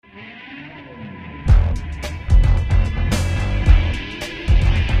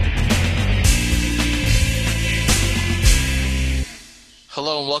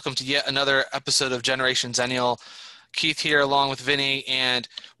and welcome to yet another episode of Generation Zennial. Keith here along with Vinny, and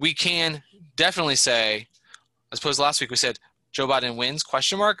we can definitely say, I suppose last week we said Joe Biden wins,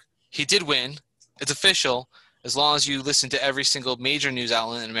 question mark. He did win. It's official, as long as you listen to every single major news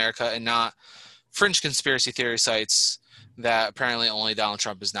outlet in America and not fringe conspiracy theory sites that apparently only Donald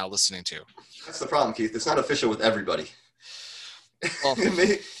Trump is now listening to. That's the problem, Keith. It's not official with everybody. Well,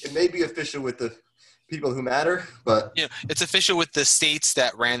 it may be official with the people who matter, but it's official with the states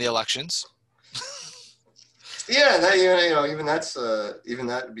that ran the elections. Yeah, that, even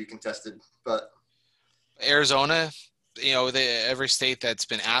that would be contested. But Arizona, every state that's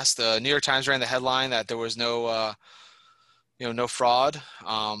been asked. The New York Times ran the headline that there was no fraud.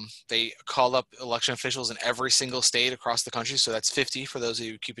 They called up election officials in every single state across the country. So that's 50 for those of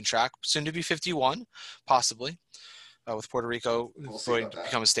you keeping track. Soon to be 51, possibly, with Puerto Rico voting to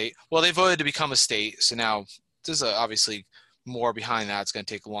become a state. Well, they voted to become a state. So now there's obviously more behind that. It's going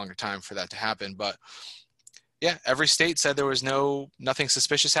to take a longer time for that to happen. But yeah, every state said there was nothing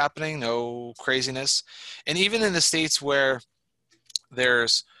suspicious happening, no craziness. And even in the states where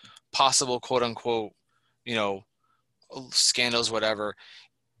there's possible quote unquote, scandals, whatever,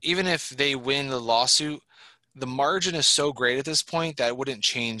 even if they win the lawsuit, the margin is so great at this point that it wouldn't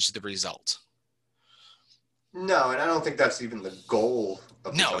change the result. No, and I don't think that's even the goal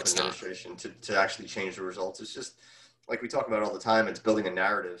of the Trump administration to actually change the results. It's just, like we talk about all the time, it's building a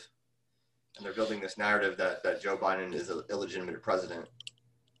narrative. And they're building this narrative that Joe Biden is an illegitimate president.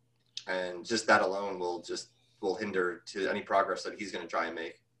 And just that alone will hinder to any progress that he's going to try and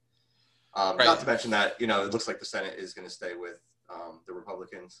make. Right. Not to mention that, it looks like the Senate is going to stay with the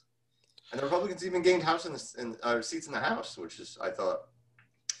Republicans. And the Republicans even gained seats in the House, which I thought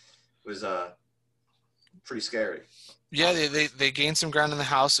was pretty scary. Yeah, they gained some ground in the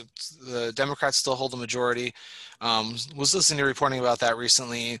House. The Democrats still hold the majority. Was listening to reporting about that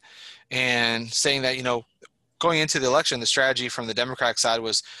recently and saying that, going into the election, the strategy from the Democratic side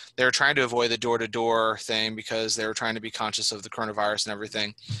was they were trying to avoid the door-to-door thing because they were trying to be conscious of the coronavirus and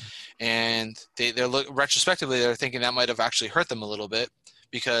everything. And retrospectively, they're thinking that might have actually hurt them a little bit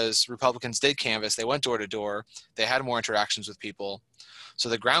because Republicans did canvass. They went door-to-door. They had more interactions with people. So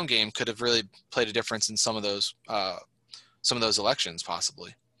the ground game could have really played a difference in some of those elections,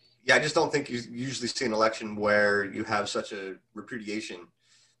 possibly. Yeah, I just don't think you usually see an election where you have such a repudiation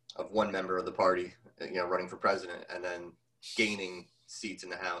of one member of the party, running for president and then gaining seats in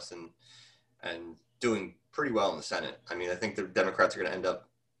the House and doing pretty well in the Senate. I mean, I think the Democrats are going to end up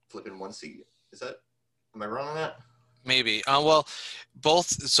flipping one seat. Am I wrong on that? Maybe.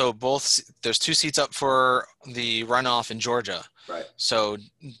 Both. There's 2 seats up for the runoff in Georgia. Right. So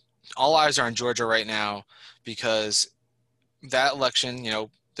all eyes are on Georgia right now because that election,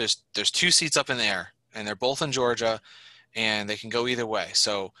 there's 2 seats up in the air and they're both in Georgia and they can go either way.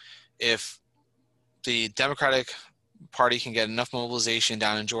 So if the Democratic Party can get enough mobilization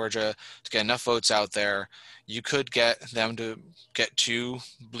down in Georgia to get enough votes out there, you could get them to get 2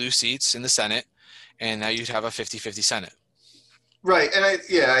 blue seats in the Senate, and now you'd have a 50-50 Senate. Right, and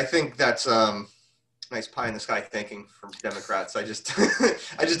I think that's nice pie in the sky thinking from Democrats. I just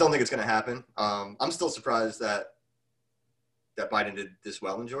don't think it's going to happen. I'm still surprised that Biden did this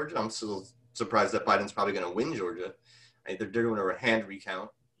well in Georgia. I'm still surprised that Biden's probably going to win Georgia. They're doing a hand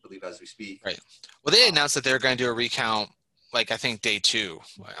recount, I believe, as we speak. Right. Well, they announced that they were going to do a recount, I think day 2,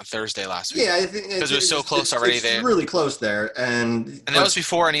 on Thursday last week. Yeah, I think because it was so close already. It's really close there, and that was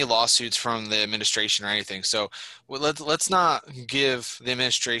before any lawsuits from the administration or anything. So let's not give the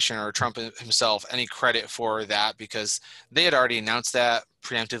administration or Trump himself any credit for that because they had already announced that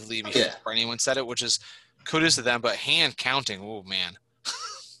preemptively before anyone said it, which is kudos to them. But hand counting, oh man.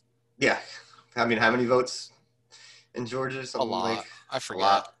 Yeah, I mean, how many votes in Georgia? A lot. I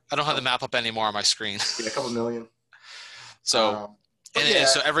forget. I don't have the map up anymore on my screen. Yeah, a couple million. So,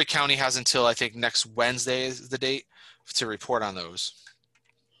 so every county has until I think next Wednesday is the date to report on those.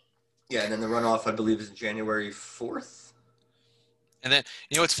 Yeah, and then the runoff, I believe, is January 4th. And then,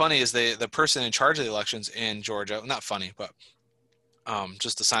 what's funny is the person in charge of the elections in Georgia, not funny, but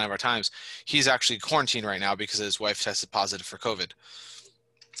just a sign of our times, he's actually quarantined right now because his wife tested positive for COVID.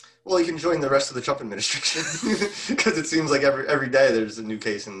 Well, you can join the rest of the Trump administration because it seems like every day there's a new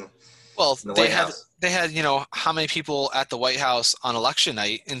case in the White House. They had how many people at the White House on election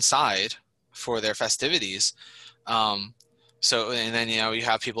night inside for their festivities. So and then you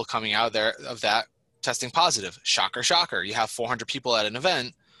have people coming out there of that testing positive. Shocker, shocker. You have 400 people at an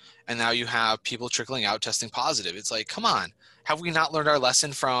event, and now you have people trickling out testing positive. It's like, come on, have we not learned our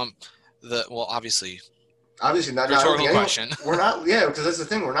lesson from obviously not. Rhetorical question. We're not. Yeah, because that's the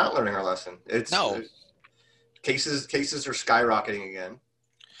thing. We're not learning our lesson. Cases are skyrocketing again.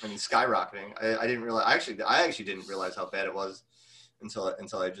 I mean, skyrocketing. I didn't realize. I actually didn't realize how bad it was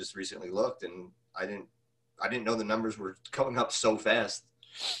until I just recently looked, and I didn't know the numbers were going up so fast.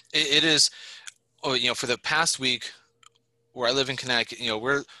 It is. Oh, for the past week, where I live in Connecticut,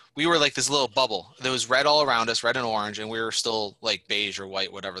 we were like this little bubble. There was red all around us, red and orange, and we were still like beige or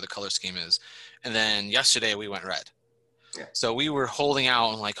white, whatever the color scheme is. And then yesterday we went red. Yeah. So we were holding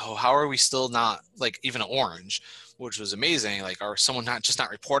out and like, oh, how are we still not like even orange, which was amazing. Like, are someone not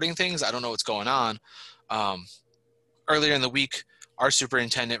reporting things? I don't know what's going on. Earlier in the week, our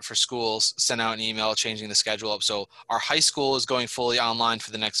superintendent for schools sent out an email changing the schedule up. So our high school is going fully online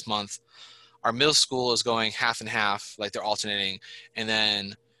for the next month. Our middle school is going half and half, like they're alternating. And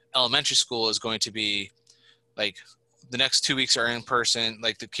then elementary school is going to be like the next 2 weeks are in person,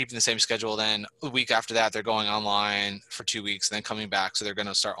 like they're keeping the same schedule. Then a week after that, they're going online for 2 weeks and then coming back. So they're going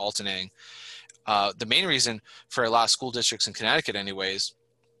to start alternating. The main reason for a lot of school districts in Connecticut anyways,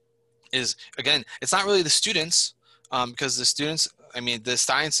 is again, it's not really the students, because the students, I mean, the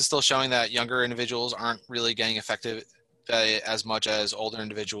science is still showing that younger individuals aren't really getting affected as much as older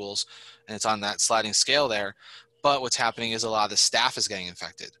individuals, and it's on that sliding scale there. But what's happening is a lot of the staff is getting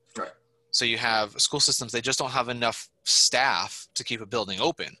infected. Right. So you have school systems, they just don't have enough staff to keep a building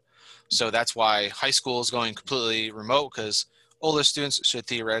open. So that's why high school is going completely remote, because older students should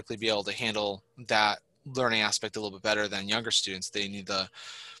theoretically be able to handle that learning aspect a little bit better than younger students. They need the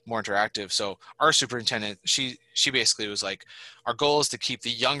more interactive. So our superintendent, she basically was like, our goal is to keep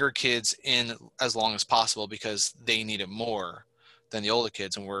the younger kids in as long as possible because they need it more than the older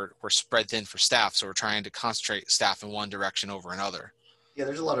kids, and we're spread thin for staff. So we're trying to concentrate staff in one direction over another. Yeah,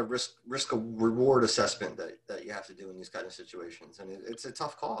 there's a lot of risk reward assessment that you have to do in these kind of situations, and it's a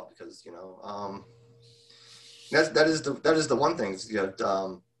tough call because that is the one thing.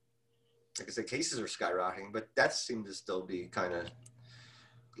 Like I said, cases are skyrocketing, but that seems to still be kind of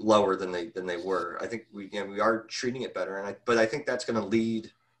lower than they were. I think we are treating it better, but I think that's going to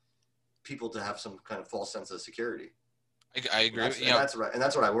lead people to have some kind of false sense of security. I agree. And that's right, and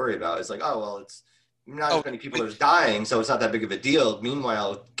that's what I worry about. It's like, oh well, it's not as many people are dying, so it's not that big of a deal.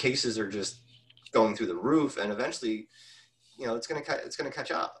 Meanwhile, cases are just going through the roof, and eventually, it's going to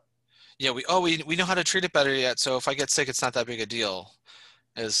catch up. Yeah, we know how to treat it better yet. So if I get sick, it's not that big a deal.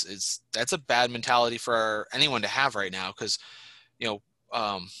 That's a bad mentality for anyone to have right now, because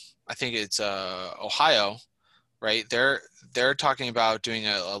I think it's Ohio, right? They're talking about doing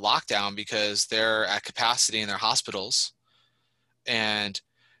a lockdown because they're at capacity in their hospitals. And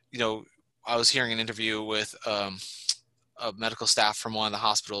I was hearing an interview with a medical staff from one of the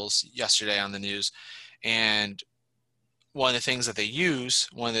hospitals yesterday on the news, and one of the things that they use,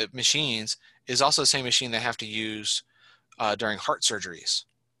 one of the machines, is also the same machine they have to use during heart surgeries.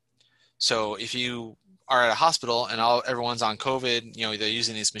 So if you are at a hospital and everyone's on COVID, they're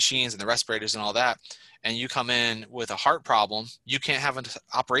using these machines and the respirators and all that, and you come in with a heart problem, you can't have an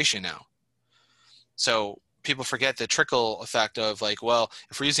operation now. So people forget the trickle effect of like, well,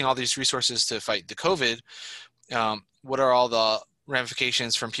 if we're using all these resources to fight the COVID, what are all the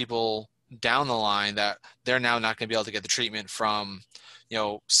ramifications from people down the line that they're now not going to be able to get the treatment from,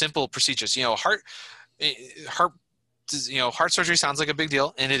 simple procedures. Heart surgery sounds like a big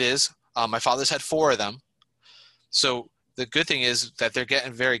deal, and it is. My father's had 4 of them. So the good thing is that they're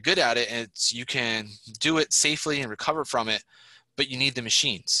getting very good at it, and you can do it safely and recover from it, but you need the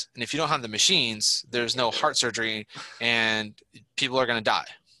machines. And if you don't have the machines, there's no heart surgery, and people are going to die.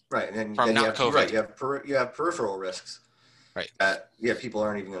 Right, and from then not COVID. Right, you have peripheral risks. Right. That people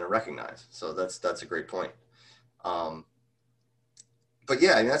aren't even going to recognize. So that's a great point. But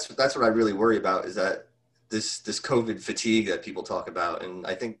yeah, I mean, that's what I really worry about, is that this COVID fatigue that people talk about, and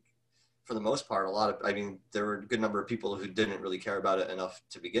I think for the most part, there were a good number of people who didn't really care about it enough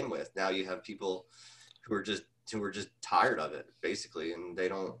to begin with. Now you have people who are just tired of it, basically, and they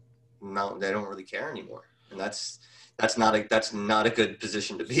don't really care anymore, and that's not a good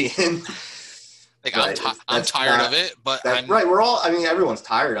position to be in. Like, right. I'm tired of it, but right. Everyone's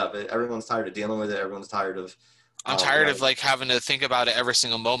tired of it. Everyone's tired of dealing with it. Everyone's tired of. I'm tired of like having to think about it every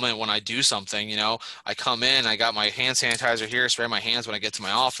single moment when I do something. I come in, I got my hand sanitizer here, spray my hands when I get to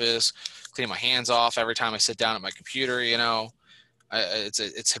my office, clean my hands off every time I sit down at my computer.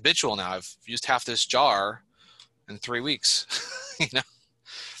 It's habitual now. I've used half this jar in 3 weeks.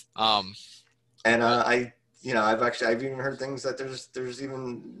 I've even heard things that there's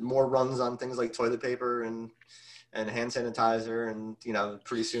even more runs on things like toilet paper and hand sanitizer, and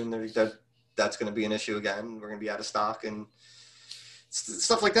pretty soon that's going to be an issue again. We're going to be out of stock and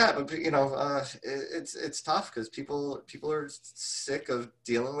stuff like that. But it's tough because people are sick of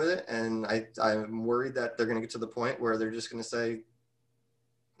dealing with it, and I'm worried that they're going to get to the point where they're just going to say,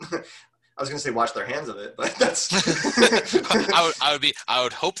 I was going to say wash their hands of it, but that's. I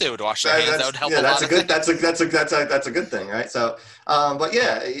would hope they would wash their hands. That would help. Yeah, a lot. That's a good thing, right? So, but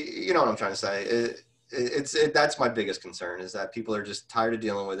yeah, you know what I'm trying to say. That's my biggest concern is that people are just tired of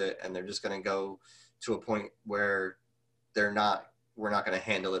dealing with it, and they're just going to go to a point where we're not going to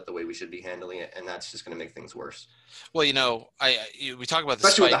handle it the way we should be handling it, and that's just going to make things worse. Well, you know, we talk about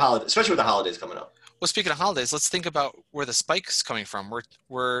especially with the holidays coming up. Well, speaking of holidays, let's think about where the spike's coming from.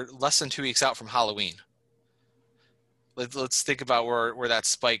 We're less than 2 weeks out from Halloween. Let's think about where that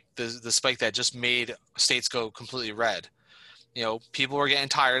spike, the spike that just made states go completely red. You know, people were getting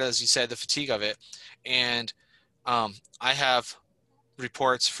tired, as you said, the fatigue of it. And I have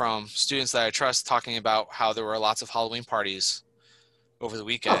reports from students that I trust talking about how there were lots of Halloween parties over the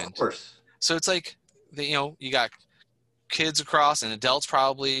weekend. Oh, of course. So it's like, you know, you got kids across and adults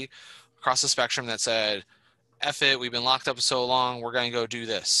probably across the spectrum that said, F it, we've been locked up so long, we're going to go do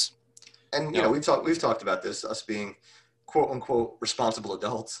this. And, you know, we've talked about this, us being quote unquote responsible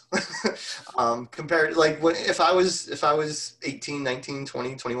adults. Compared, like if I was 18, 19,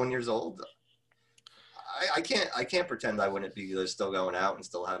 20, 21 years old, I can't pretend I wouldn't be still going out and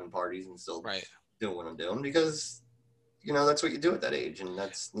still having parties and still doing what I'm doing, because you know, that's what you do at that age, and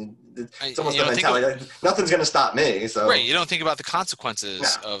it's almost the mentality. Nothing's going to stop me. So right, you don't think about the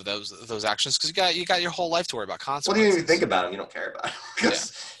consequences of those actions, because you got your whole life to worry about consequences. Well, you don't even think about them. You don't care about them,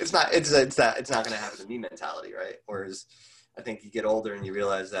 because it's not going to happen to me mentality, right? Whereas I think you get older and you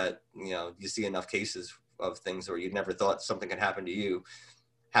realize that, you know, you see enough cases of things where you never thought something could happen to you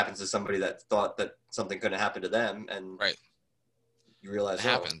happens to somebody that thought that something couldn't happen to them, and you realize it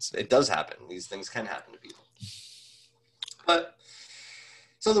happens. It does happen. These things can happen to people. But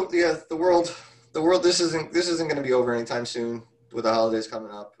so the world, this isn't going to be over anytime soon. With the holidays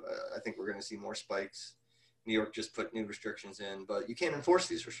coming up, I think we're going to see more spikes. New York just put new restrictions in, but you can't enforce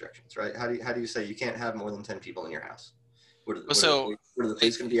these restrictions, right? How do you say you can't have more than 10 people in your house? What are the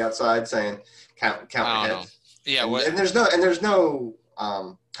police going to be outside saying count your heads? Yeah, and there's no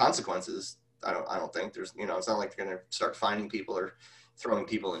consequences. I don't think there's, you know, it's not like they're going to start finding people or throwing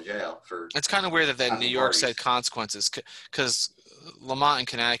people in jail for. It's kind of weird that New York said consequences, because Lamont in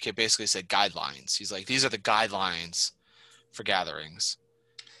Connecticut basically said guidelines. He's like, these are the guidelines for gatherings,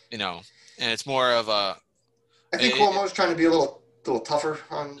 you know, and it's more of a. I think Cuomo's trying to be a little tougher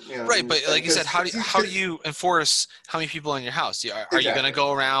on, you know. Right, but like you said, how do you enforce how many people in your house? Are you going to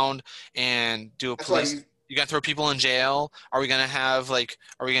go around and do a police? You got to throw people in jail? Are we going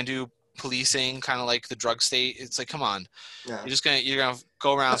to do policing, kind of like the drug state? It's like, come on, you're gonna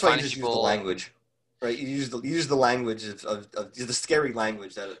go around finding people. Use the language, right? You use the language of the scary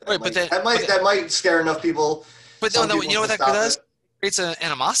language that might scare enough people. But no, you know what that does? It's an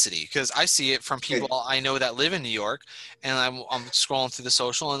animosity, because I see it from people I know that live in New York, and I'm scrolling through the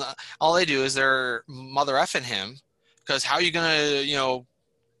social, and all they do is they're mother effing him, because how are you gonna, you know,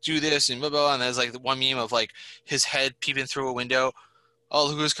 do this and blah blah. And there's like one meme of like his head peeping through a window. Oh,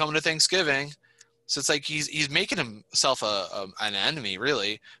 look who's coming to Thanksgiving. So it's like he's making himself an enemy,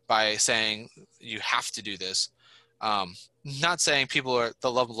 really, by saying you have to do this. Not saying people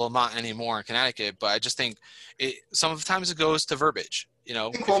love Lamont anymore in Connecticut, but I just think sometimes it goes to verbiage. You know,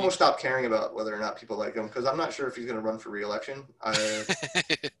 I think Cuomo stopped caring about whether or not people like him, because I'm not sure if he's going to run for re-election.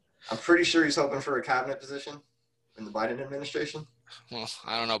 I'm pretty sure he's hoping for a cabinet position in the Biden administration. Well,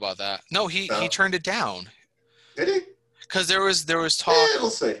 I don't know about that. No, he turned it down. Did he? Because there was talk. We'll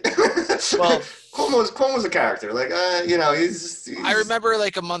see. Well, Cuomo's a character. Like, you know, he's. I remember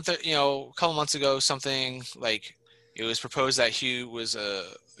like a couple months ago, something like it was proposed that he was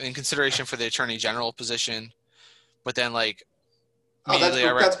in consideration for the attorney general position, but then like.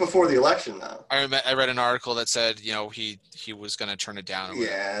 That's before the election, though. I read an article that said, you know, he was going to turn it down.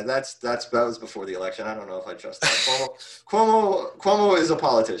 Yeah, that was before the election. I don't know if I trust that. Cuomo is a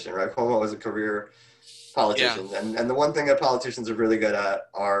politician, right? Cuomo is a career politician, and the one thing that politicians are really good at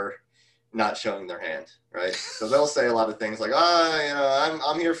are not showing their hand, right? So they'll say a lot of things like, you know,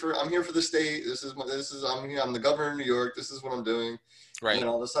 I'm here for the state. I'm the governor of New York. This is what I'm doing. Right. And then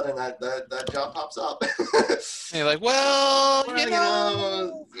all of a sudden that job pops up. And you're like, well, you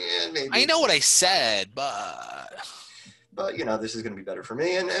know, maybe. I know what I said, but you know, this is going to be better for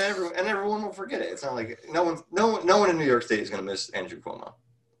me, and everyone will forget it. It's not like no one in New York State is going to miss Andrew Cuomo.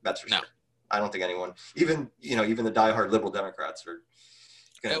 That's for sure. I don't think anyone, even the diehard liberal Democrats are.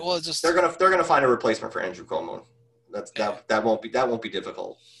 They're gonna find a replacement for Andrew Cuomo. That won't be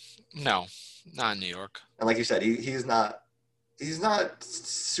difficult. No, not in New York. And like you said, he's not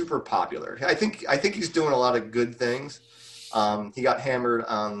super popular. I think he's doing a lot of good things. He got hammered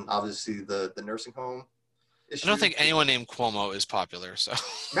on obviously the nursing home I don't think anyone named Cuomo is popular, so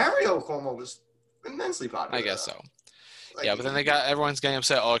Mario Cuomo was immensely popular. I guess so. Like, Yeah, but then everyone's getting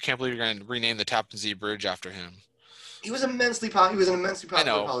upset. Oh, I can't believe you're going to rename the Tappan Zee Bridge after him. He was immensely popular. He was an immensely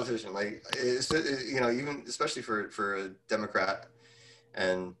popular know. politician. Like, even especially for a Democrat,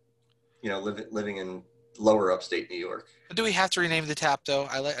 and living in lower upstate New York. Do we have to rename the tap though?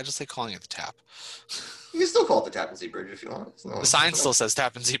 I just like calling it the tap. You can still call it the Tappan Zee Bridge if you want. The sign still says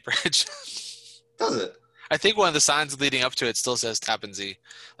Tappan Zee Bridge. Does it? I think one of the signs leading up to it still says Tappan Zee.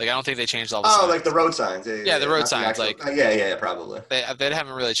 Like, I don't think they changed all the signs. Oh, like the road signs. Yeah, the road signs. Yeah, probably. They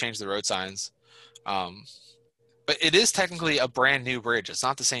haven't really changed the road signs. But it is technically a brand new bridge. It's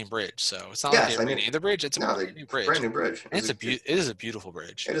not the same bridge, so it's not like they renamed the bridge. It's a brand new bridge. Brand new bridge. And it is a beautiful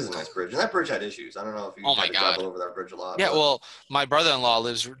bridge. It is a nice bridge, and that bridge had issues. I don't know if you had to travel over that bridge a lot. Yeah, well, my brother-in-law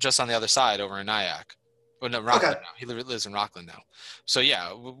lives just on the other side over in Nyack. Well, no, Rockland now. He lives in Rockland now. So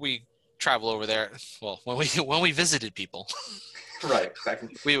yeah, we travel over there. Well, when we visited people. Right. Back in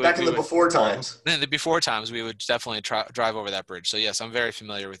the before times. In the before times, we would definitely drive over that bridge. So yes, I'm very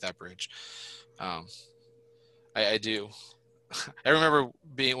familiar with that bridge. I do. I remember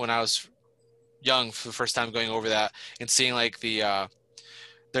when I was young for the first time going over that and seeing like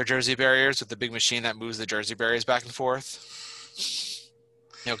their Jersey barriers with the big machine that moves the Jersey barriers back and forth.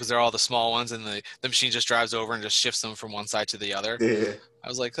 Because they're all the small ones, and the machine just drives over and just shifts them from one side to the other. Yeah. I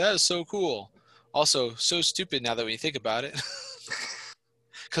was like, that is so cool. Also, so stupid now that we think about it.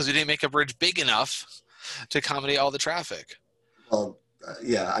 Because we didn't make a bridge big enough to accommodate all the traffic. Well,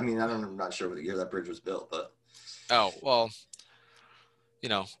 yeah. I mean, I'm not sure what year that bridge was built, but. Oh, well,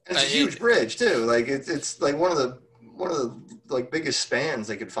 And it's a huge bridge too. Like it's like one of the like biggest spans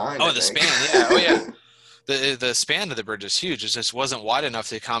they could find. Oh, the span, yeah. Oh, yeah. The span of the bridge is huge. It just wasn't wide enough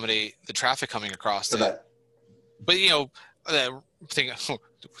to accommodate the traffic coming across it. But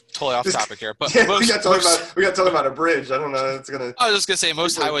totally off topic here. But yeah, we got to talk about a bridge. I don't know. I was just gonna say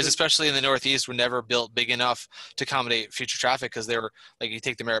most highways, especially in the Northeast, were never built big enough to accommodate future traffic because they were like you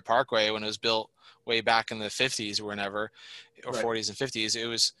take the Merritt Parkway when it was built way back in the 50s or whenever, or right. 40s and 50s. It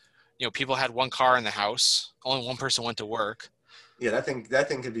was, people had one car in the house. Only one person went to work. Yeah, that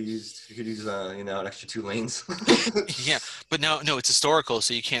thing could be used. You could use an extra 2 lanes. Yeah, but no, it's historical,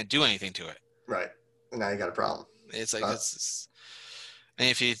 so you can't do anything to it. Right. And now you got a problem. It's like and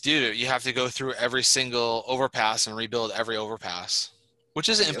if you do, you have to go through every single overpass and rebuild every overpass, which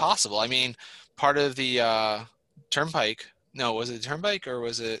isn't impossible. I mean, part of the Turnpike. No, was it the Turnpike or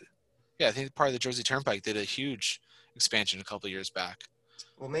was it? Yeah, I think part of the Jersey Turnpike did a huge expansion a couple of years back.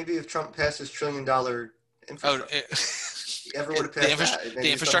 Well, maybe if Trump passed his $1 trillion infrastructure, everyone would have passed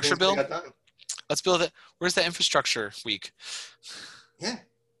the infrastructure bill. Let's build it. Where's the infrastructure week? Yeah,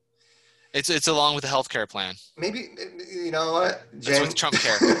 it's along with the healthcare plan. Maybe you know what? That's with Trump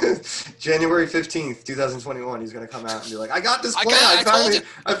care. January 15th, 2021. He's going to come out and be like, "I got this plan. I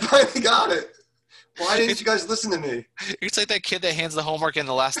finally got it." Why didn't you guys listen to me? It's like that kid that hands the homework in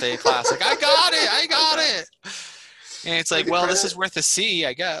the last day of class. Like, I got it. And it's like, well, this is worth a C,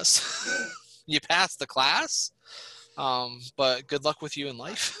 I guess. You passed the class, but good luck with you in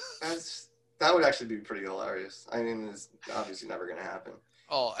life. That would actually be pretty hilarious. I mean, it's obviously never going to happen.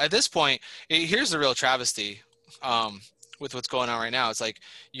 Oh, at this point, here's the real travesty with what's going on right now. It's like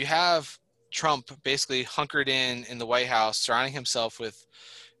you have Trump basically hunkered in the White House, surrounding himself with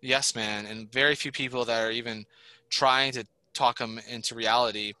yes man, and very few people that are even trying to talk him into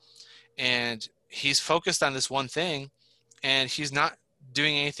reality. And he's focused on this one thing, and he's not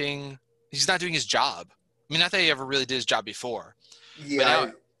doing anything. He's not doing his job. I mean, not that he ever really did his job before. Yeah.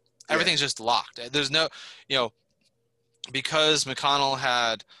 But everything's just locked. There's no, because McConnell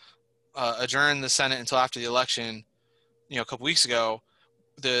had adjourned the Senate until after the election, a couple weeks ago,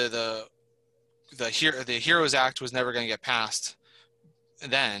 the HEROES Act was never going to get passed.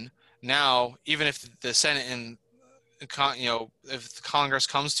 Then now, even if the Senate and if Congress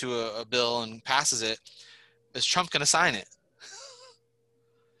comes to a bill and passes it, is Trump going to sign it?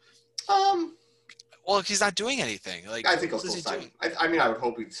 Well, he's not doing anything. Like, I think he'll still sign. I mean, I would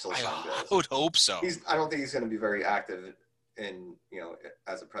hope he'd still sign bills. I would hope so. I don't think he's going to be very active in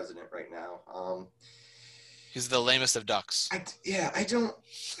as a president right now. He's the lamest of ducks. I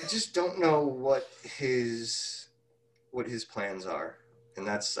just don't know what his plans are. And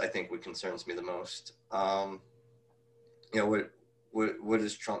that's, I think, what concerns me the most. What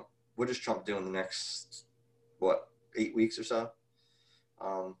does Trump do in the next 8 weeks or so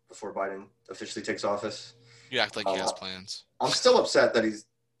before Biden officially takes office? You act like he has plans. I'm still upset that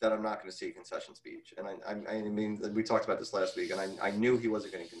I'm not going to see a concession speech. And I mean, we talked about this last week, and I knew he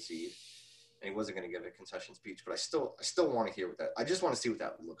wasn't going to concede. and he wasn't going to give a concession speech. But I still want to hear what that. I just want to see what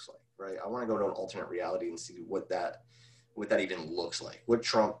that looks like, right? I want to go to an alternate reality and see what that even looks like. What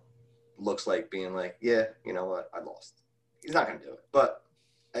Trump looks like being like, yeah, you know what, I lost. He's not going to do it, but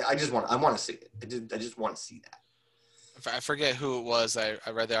I want to see it. I just want to see that. I forget who it was. I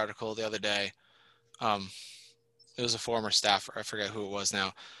read the article the other day. It was a former staffer. I forget who it was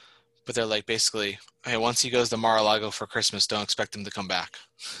now. But they're like, basically, hey, once he goes to Mar-a-Lago for Christmas, don't expect him to come back.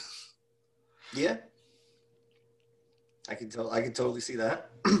 Yeah. I can totally see that.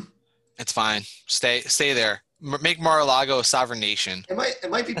 It's fine. Stay there. Make Mar-a-Lago a sovereign nation. It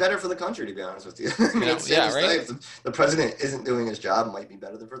might be better for the country, to be honest with you. I mean, yeah, right. If the president isn't doing his job, it might be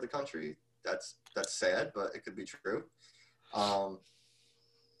better for the country. That's sad, but it could be true. And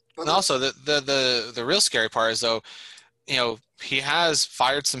also, the real scary part is, though, he has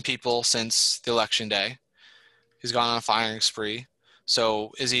fired some people since the election day. He's gone on a firing spree.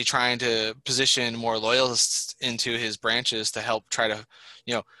 So is he trying to position more loyalists into his branches to help try to,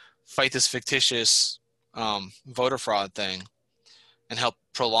 fight this fictitious voter fraud thing and help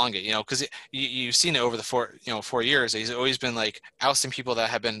prolong it? Because you've seen it over the 4 years. He's always been like ousting people that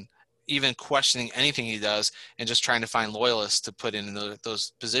have been even questioning anything he does and just trying to find loyalists to put in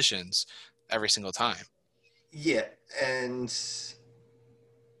those positions every single time. Yeah, and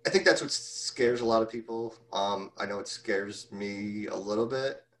I think that's what scares a lot of people. I know it scares me a little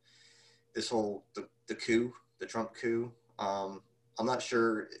bit. This whole the coup, the Trump coup. I'm not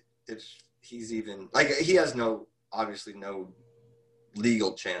sure if he's even he has obviously no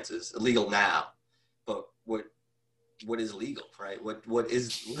legal chances, illegal now. But what is legal, right? What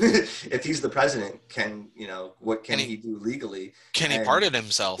is if he's the president? What can he do legally? Can he pardon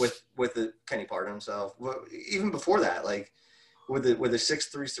himself? Can he pardon himself? Well, even before that, with the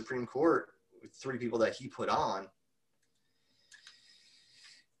 6-3 Supreme Court, with 3 people that he put on,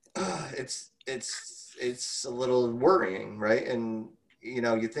 it's a little worrying, right? And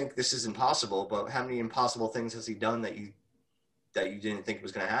you think this is impossible, but how many impossible things has he done that you didn't think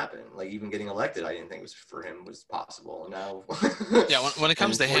was going to happen? Like even getting elected, I didn't think was possible. And now, yeah, when it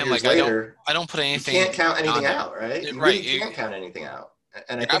comes to him, later, I don't put anything. You can't count anything out, right? You really can't count anything out.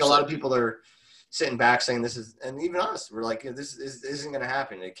 And I think a lot of people are sitting back saying this is, and even us, we're like, this isn't going to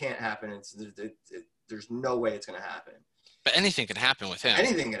happen. It can't happen. There's no way it's going to happen. But anything can happen with him.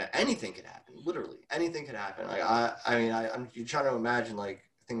 Anything could happen. Literally, anything could happen. I'm trying to imagine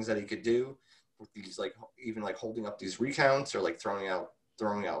things that he could do with these, even holding up these recounts or throwing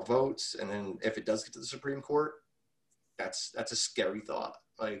out votes, and then if it does get to the Supreme Court, that's a scary thought.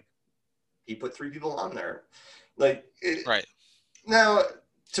 He put 3 people on there, right now.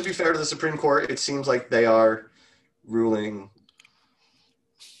 To be fair to the Supreme Court, it seems like they are ruling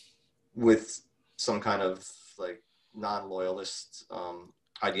with some kind of non-loyalist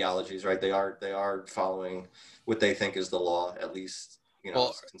ideologies, right? They are following what they think is the law, at least.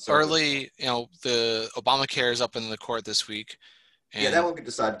 Well, early, the Obamacare is up in the court this week. And that won't get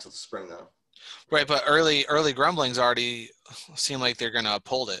decided until the spring, though. Right, but early grumblings already seem like they're going to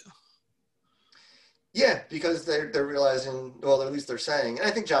uphold it. Yeah, because they're realizing, well, at least they're saying, and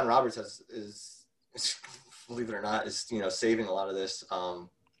I think John Roberts is believe it or not, is saving a lot of this,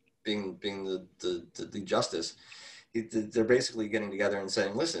 being the justice. They're basically getting together and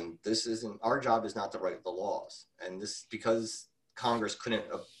saying, listen, our job is not to write the laws, and this because Congress couldn't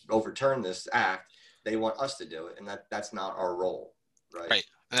overturn this act, they want us to do it, and that's not our role, right? Right,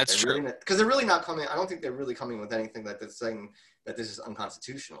 and that's true. Because they're really not coming. I don't think they're really coming with anything that's saying that this is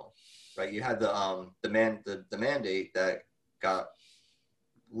unconstitutional, right? You had the mandate that got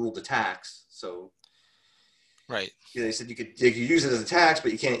ruled a tax, so right. Yeah, they said you could use it as a tax,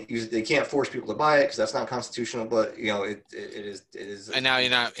 but you can't use it. They can't force people to buy it because that's not constitutional. But it is. And now you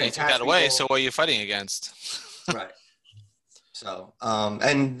take that away. So what are you fighting against? Right. So,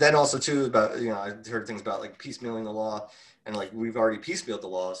 and then also too about I heard things about piecemealing the law, and we've already piecemealed the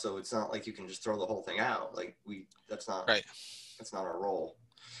law, so it's not like you can just throw the whole thing out. That's not right. That's not our role.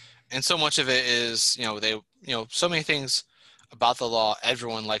 And so much of it is so many things about the law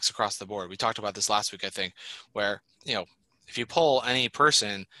everyone likes across the board. We talked about this last week, I think, where if you poll any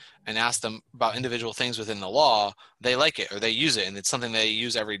person and ask them about individual things within the law, they like it or they use it, and it's something they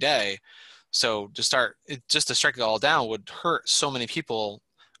use every day. So to strike it all down would hurt so many people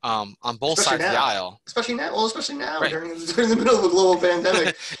on both sides of the aisle. Especially now, right. during the middle of a global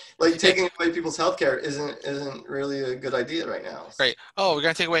pandemic, taking away people's healthcare isn't really a good idea right now. Right. Oh, we're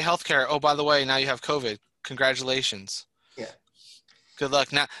gonna take away healthcare. Oh, by the way, now you have COVID. Congratulations. Yeah. Good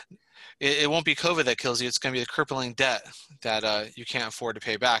luck. Now, it won't be COVID that kills you. It's going to be the crippling debt that you can't afford to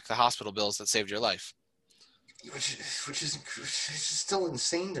pay back, the hospital bills that saved your life. which is still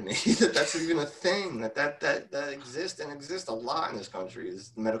insane to me that that's even a thing that exists and exists a lot in this country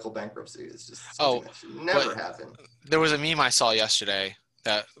is medical bankruptcy. It's just something Oh, that should but never happen. there was a meme I saw yesterday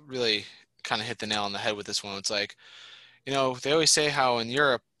that really kind of hit the nail on the head with this one. It's like, they always say how in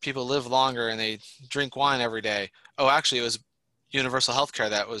Europe people live longer and they drink wine every day. Oh, actually, it was universal healthcare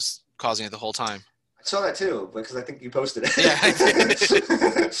that was causing it the whole time. I saw that too because I think you posted it. Yeah.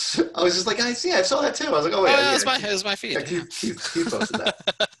 I was just like, I saw that too. I was like, oh Yeah, yeah, it was my feed. yeah, Keith posted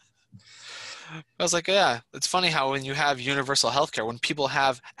that. I was like, yeah, it's funny how when you have universal healthcare, when people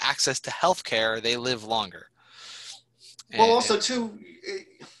have access to healthcare, they live longer. Well, also too,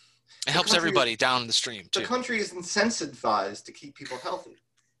 it helps everybody down the stream too. The country is incentivized to keep people healthy.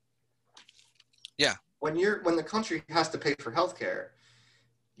 Yeah. When the country has to pay for healthcare,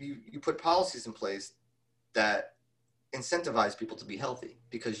 you put policies in place that incentivize people to be healthy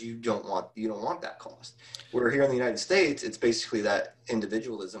because you don't want that cost. Where here in the United States, it's basically that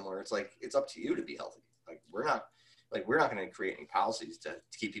individualism where it's like it's up to you to be healthy. Like we're not going to create any policies to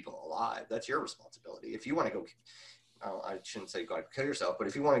keep people alive. That's your responsibility. If you want to go, I shouldn't say go kill yourself, but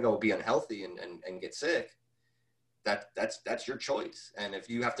if you want to go be unhealthy and get sick, that's your choice. And if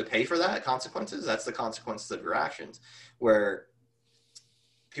you have to pay for that consequences, that's the consequences of your actions. Where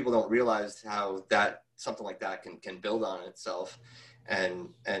people don't realize how that something like that can build on itself and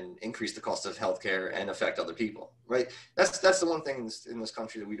increase the cost of healthcare and affect other people, right? That's the one thing in this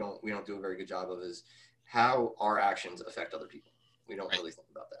country that we don't do a very good job of is how our actions affect other people. We don't really think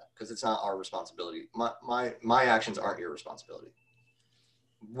about that because it's not our responsibility. My actions aren't your responsibility.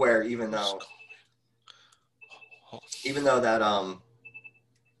 Where even though that I'm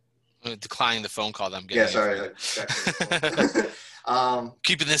declining the phone call that I'm getting. Yeah, sorry.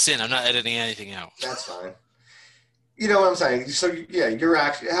 Keeping this in. I'm not editing anything out. That's fine. You know what I'm saying? So yeah,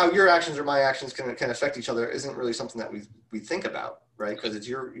 how your actions or my actions can affect each other isn't really something that we think about, right? Because it's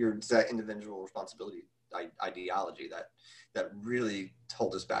it's that individual responsibility ideology that really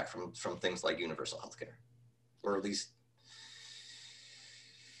hold us back from things like universal healthcare, or at least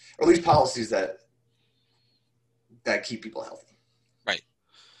policies that keep people healthy. Right.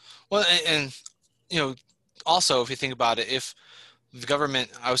 Well, and also if you think about it, if the government,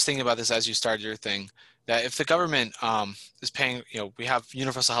 I was thinking about this as you started your thing, that if the government is paying, we have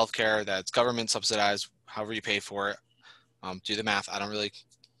universal health care that's government subsidized, however you pay for it, do the math. I don't really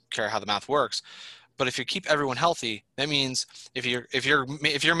care how the math works. But if you keep everyone healthy, that means if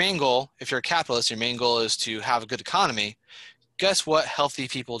your main goal, if you're a capitalist, your main goal is to have a good economy, guess what healthy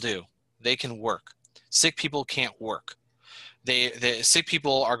people do? They can work. Sick people can't work. The sick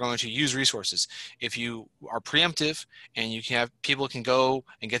people are going to use resources. If you are preemptive and you can have people can go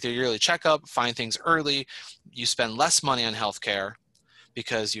and get their yearly checkup, find things early, you spend less money on healthcare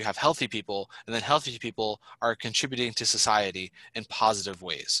because you have healthy people, and then healthy people are contributing to society in positive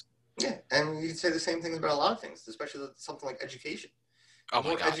ways. Yeah, and you can say the same thing about a lot of things, especially something like education. The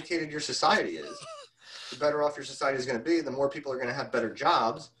more educated your society is, the better off your society is going to be. The more people are going to have better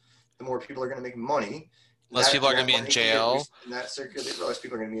jobs. The more people are going to make money. Less people are going to be in jail. Less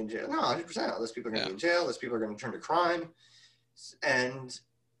people are going to be in jail. No, 100%. Less people are going to be in jail. Less people are going to turn to crime, and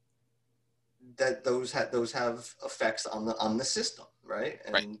that those have effects on the system, right?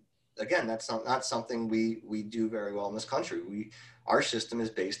 And again, that's not something we do very well in this country. Our system is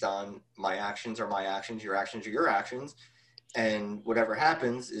based on my actions are my actions, your actions are your actions, and whatever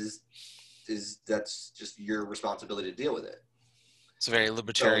happens is that's just your responsibility to deal with it. It's a very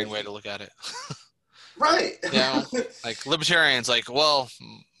libertarian way to look at it. Right. Like libertarians, well,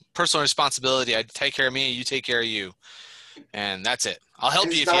 personal responsibility. I take care of me, you take care of you, and that's it. I'll help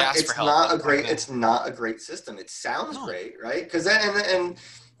you if you ask for help. It's not a great system. It sounds great, right? Because and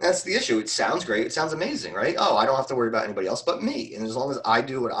that's the issue. It sounds great. It sounds amazing, right? Oh, I don't have to worry about anybody else but me. And as long as I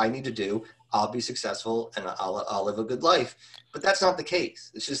do what I need to do, I'll be successful and I'll live a good life. But that's not the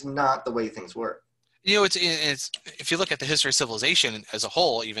case. It's just not the way things work. It's if you look at the history of civilization as a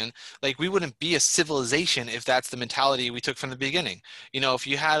whole, even we wouldn't be a civilization if that's the mentality we took from the beginning. If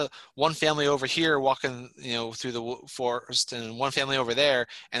you had one family over here walking, through the forest and one family over there,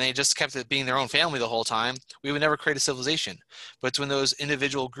 and they just kept it being their own family the whole time, we would never create a civilization. But it's when those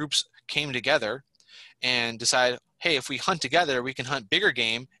individual groups came together and decided, hey, if we hunt together, we can hunt bigger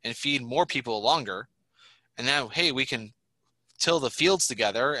game and feed more people longer. And now, hey, we can till the fields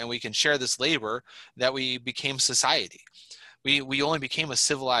together and we can share this labor, that we became society. We only became a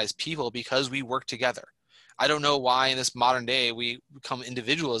civilized people because we worked together. I don't know why in this modern day we become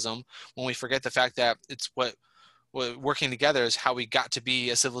individualism when we forget the fact that it's what working together is how we got to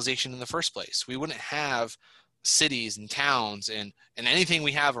be a civilization in the first place. We wouldn't have cities and towns and anything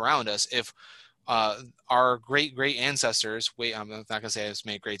we have around us if our great ancestors, I'm not going to say as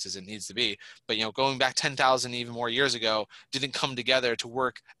many greats as it needs to be, but going back 10,000 even more years ago, didn't come together to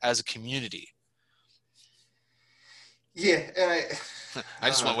work as a community. Yeah, and I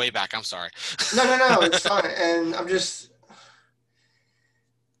just went way back. I'm sorry. No, it's fine. And I'm just,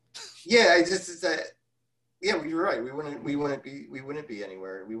 yeah, it's that, yeah, you're right. We wouldn't be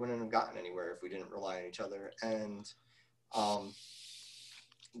anywhere. We wouldn't have gotten anywhere if we didn't rely on each other. And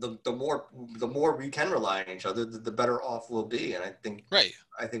the more we can rely on each other, the better off we'll be. And Right.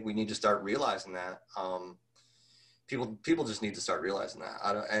 I think we need to start realizing that. People just need to start realizing that.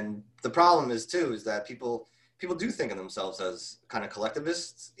 And the problem is that people do think of themselves as kind of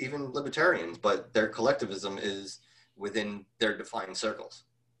collectivists, even libertarians, but their collectivism is within their defined circles.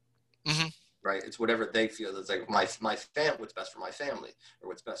 Mm-hmm. Right? It's whatever they feel. It's like what's best for my family, or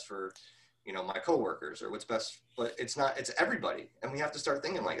what's best for, my coworkers, or what's best. But it's not. It's everybody, and we have to start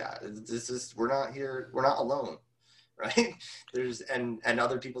thinking like that. We're not here. We're not alone, right? And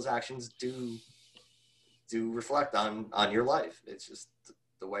other people's actions do reflect on your life. It's just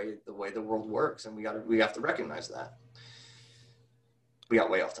the way the world works, and we have to recognize that. We got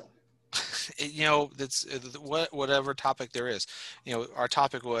way off topic. That's whatever topic there is. Our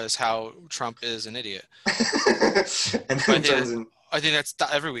topic was how Trump is an idiot. And then I think that's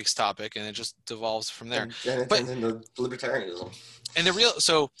every week's topic, and it just devolves from there. And then it turns into libertarianism. And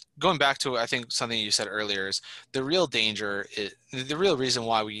so going back to, I think something you said earlier, is the real danger, the real reason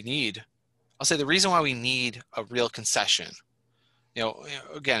why we need, the reason why we need a real concession.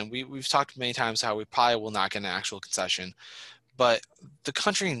 Again, we've talked many times how we probably will not get an actual concession, but the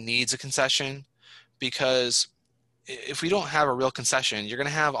country needs a concession, because if we don't have a real concession, you're going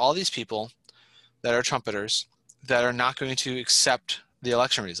to have all these people that are trumpeters that are not going to accept the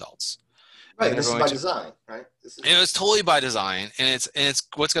election results. Right, this is by design, right? It's totally by design, and it's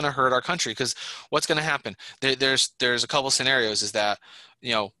what's going to hurt our country, because what's going to happen? There's a couple scenarios. Is that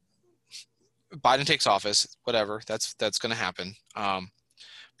Biden takes office, whatever, that's going to happen. But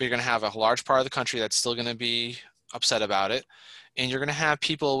you're going to have a large part of the country that's still going to be upset about it, and you're going to have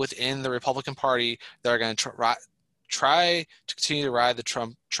people within the Republican Party that are going to try to continue to ride the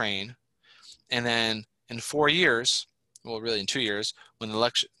Trump train, and then in 4 years, well, really in 2 years, when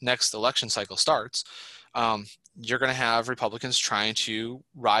the next election cycle starts, you're going to have Republicans trying to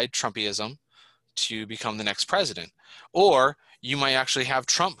ride Trumpism to become the next president. Or you might actually have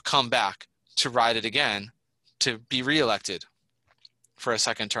Trump come back to ride it again to be reelected for a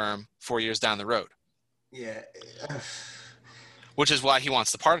second term 4 years down the road. Yeah. Which is why he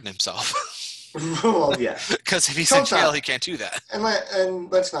wants to pardon himself. Well, yeah. Because if he's in jail, he can't do that. And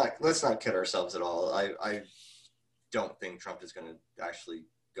let's not kid ourselves at all. I don't think Trump is going to actually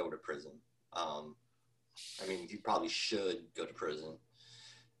go to prison. I mean, he probably should go to prison.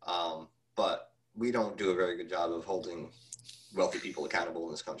 But we don't do a very good job of holding wealthy people accountable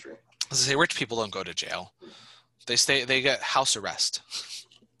in this country. I was going to say, rich people don't go to jail. They get house arrest.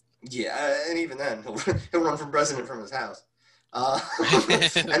 Yeah, and even then, he'll run for president from his house.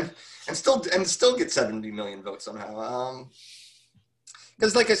 And still get 70 million votes somehow.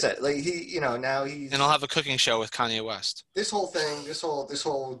 Because, like I said, now he's, and I'll have a cooking show with Kanye West. This whole thing, this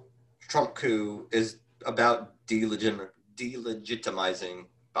whole Trump coup is about delegitimizing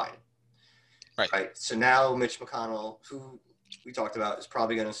Biden. Right. So now Mitch McConnell, who we talked about, is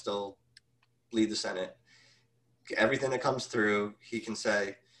probably going to still lead the Senate. Everything that comes through, he can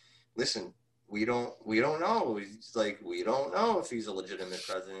say, "Listen, we don't know. He's like, we don't know if he's a legitimate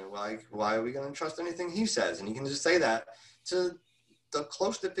president. Why are we going to trust anything he says?" And he can just say that to the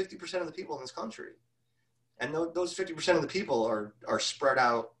close to 50% of the people in this country. And those 50% of the people are spread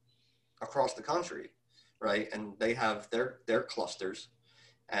out across the country, right? And they have their clusters,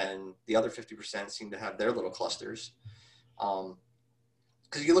 and the other 50% seem to have their little clusters.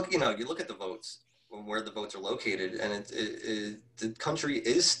 Because you look at the votes, where the votes are located, and the country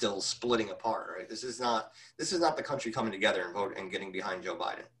is still splitting apart, right? This is not the country coming together and vote and getting behind Joe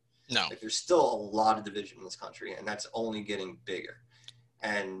Biden. No, there's still a lot of division in this country, and that's only getting bigger.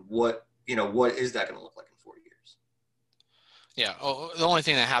 And what is that going to look like in 4 years? Yeah. Oh, the only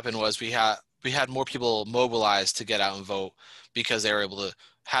thing that happened was we had more people mobilized to get out and vote because they were able to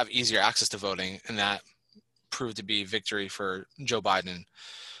have easier access to voting, and that proved to be victory for Joe Biden.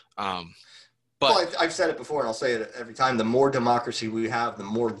 But I've said it before, and I'll say it every time: the more democracy we have, the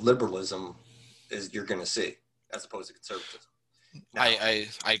more liberalism you're going to see, as opposed to conservatism. Now, I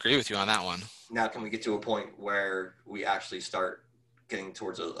agree with you on that one. Now, can we get to a point where we actually start getting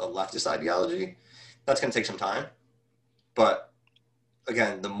towards a leftist ideology? That's going to take some time. But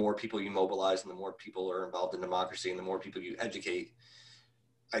again, the more people you mobilize and the more people are involved in democracy and the more people you educate,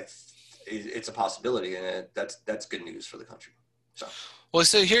 it's a possibility, and that's good news for the country. So, Well,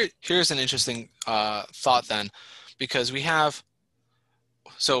 so here's an interesting thought then, because we have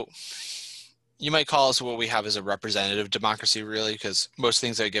so you might call us what we have as a representative democracy, really, because most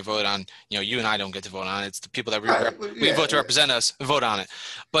things that we get voted on, you and I don't get to vote on. It's the people that right, we yeah, vote to yeah. represent us vote on it.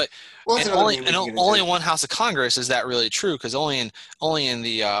 But Well, that's another meme we can get only into. in one House of Congress is that really true, because only in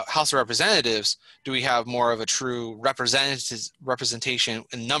the House of Representatives do we have more of a true representation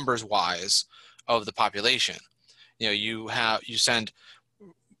in numbers wise of the population. You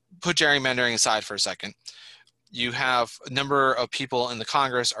put gerrymandering aside for a second. You have a number of people in the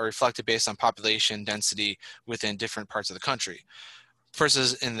Congress are reflected based on population density within different parts of the country.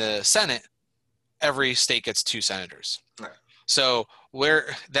 Versus in the Senate, every state gets 2 senators. Right. So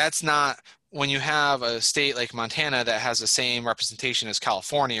when you have a state like Montana that has the same representation as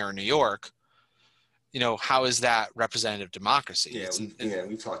California or New York, how is that representative democracy? Yeah,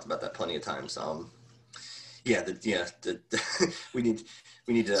 we've talked about that plenty of times.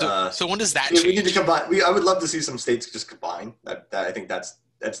 We need to. So when does that change? We need to combine. I would love to see some states just combine. I think that's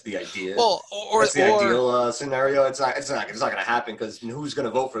the idea. Well, that's the ideal scenario. It's not going to happen, because who's going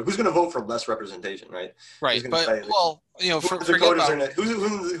to vote for less representation, right? Right, but who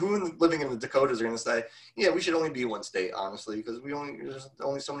living in the Dakotas are going to say, yeah, we should only be one state, honestly, because there's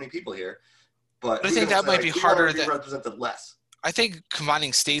only so many people here. But I think that might be harder to represented less. I think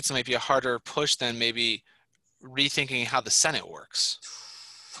combining states might be a harder push than maybe rethinking how the Senate works.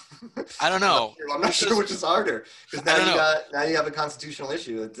 I don't know. I'm not sure which is harder, because now you have a constitutional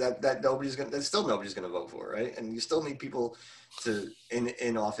issue that nobody's gonna vote for, right? And you still need people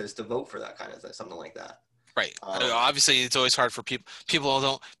in office to vote for that kind of thing, something like that. Right. Obviously, it's always hard for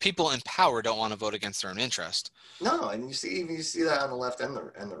people in power don't want to vote against their own interest. No, and you see that on the left and the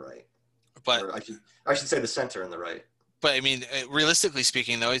right. But or I should say the center and the right. But I mean, realistically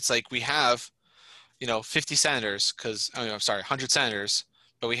speaking, though, it's like we have 50 senators, 100 senators,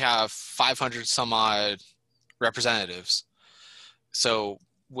 but we have 500 some odd representatives. So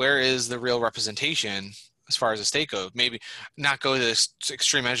where is the real representation as far as the state goes? Maybe not go to the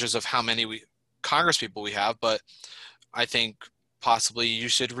extreme measures of how many Congress people we have, but I think possibly you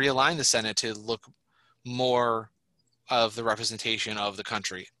should realign the Senate to look more of the representation of the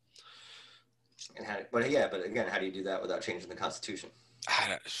country. But again, how do you do that without changing the Constitution?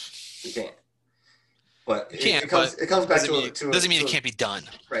 You can't. But it comes back to doesn't mean it can't be done.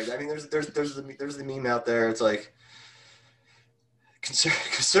 Right. I mean, there's the meme out there. It's like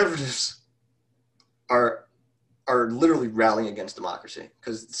conservatives are literally rallying against democracy,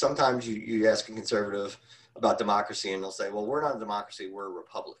 because sometimes you ask a conservative about democracy and they'll say, well, we're not a democracy, we're a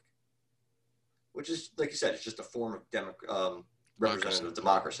republic, which is, like you said, it's just a form of representative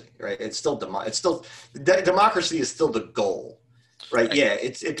democracy, right? It's still democracy is still the goal, right? Yeah,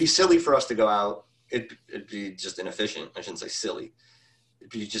 it'd be silly for us to go out. It'd be just inefficient. I shouldn't say silly.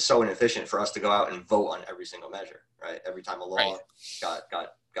 It'd be just so inefficient for us to go out and vote on every single measure, right? Every time a law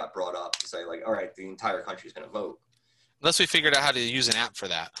got brought up, to say, like, all right, the entire country is going to vote. Unless we figured out how to use an app for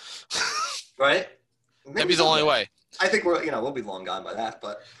that. Right? That'd be the only way. I think we'll be long gone by that,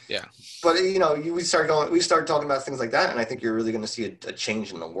 but yeah. But we start talking about things like that, and I think you're really going to see a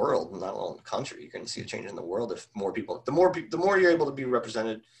change in the world, not only in the country. You're going to see a change in the world if more people, the more you're able to be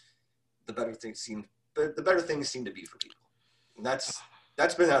represented, the better things seem to be for people. And that's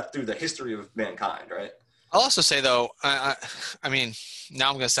been through the history of mankind, right? I'll also say, though, I mean, now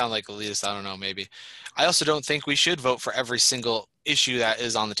I'm going to sound like elitist. I don't know, maybe. I also don't think we should vote for every single issue that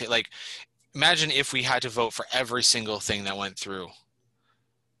is on the table. Like, imagine if we had to vote for every single thing that went through.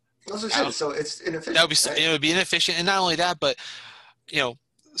 That's what I said. So it's inefficient. It would be inefficient, and not only that, but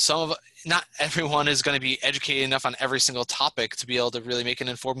not everyone is going to be educated enough on every single topic to be able to really make an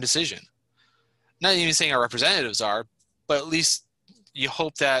informed decision. Not even saying our representatives are, but at least you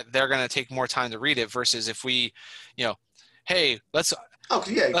hope that they're going to take more time to read it, versus if we, hey, let's ask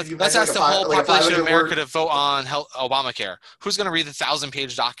the whole population of America to vote on Obamacare. Who's going to read the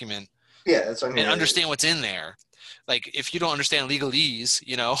 1,000-page document? Yeah, that's what I mean. And understand what's in there. Like, if you don't understand legalese,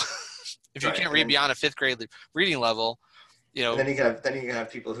 if you can't read beyond a 5th grade reading level, And then you can have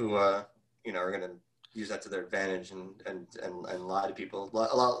people who are going to use that to their advantage and lie to people.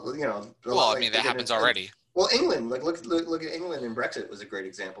 That happens already. Well, England, look at England, and Brexit was a great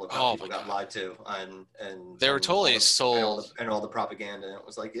example of how people got lied to, and they were totally sold, and all the propaganda. And it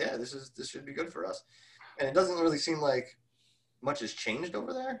was like, yeah, this should be good for us, and it doesn't really seem like much has changed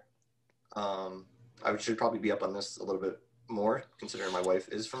over there. I should probably be up on this a little bit more, considering my wife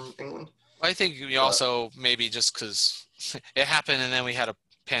is from England. I think we also maybe just because it happened and then we had a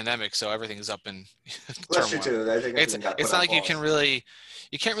pandemic, so everything is up in Well, that's true turmoil. too. I think everything got put It's not on like pause.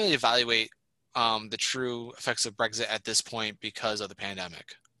 you can't really evaluate the true effects of Brexit at this point because of the pandemic.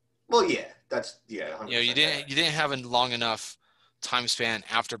 Well, yeah, that's yeah, You know, 100% that. you didn't have a long enough time span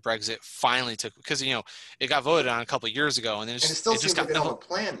after Brexit finally took, because it got voted on a couple of years ago, and then And it still it just seems like got they don't have a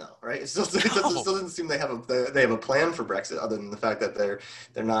plan, though, right? It no, still doesn't seem they have a plan for Brexit, other than the fact that they're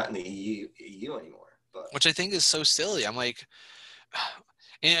not in the EU anymore. But which I think is so silly. I'm like,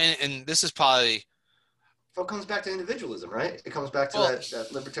 and this is probably it comes back to individualism, right? It comes back to well,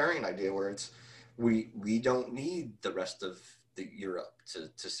 that libertarian idea where it's we don't need the rest of the Europe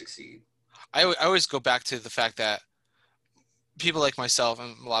to succeed. I always go back to the fact that people like myself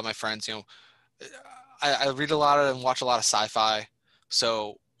and a lot of my friends, I read a lot of and watch a lot of sci-fi,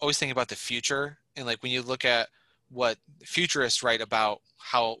 so always thinking about the future. And like when you look at what futurists write about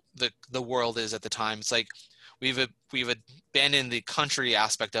how the world is at the time, it's like we've abandoned the country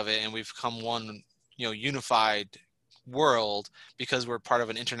aspect of it and we've become one unified world because we're part of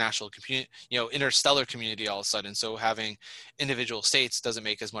an international community, interstellar community all of a sudden. So having individual states doesn't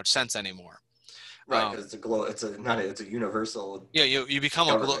make as much sense anymore. Right, because it's a universal Yeah, you become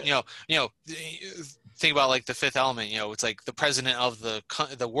government. think about like the Fifth Element. It's like the president of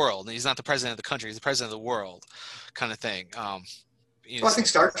the world, and he's not the president of the country; he's the president of the world, kind of thing. Well, I think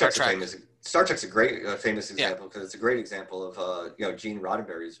Star Trek. Star Trek's a great famous Yeah, example because it's a great example of Gene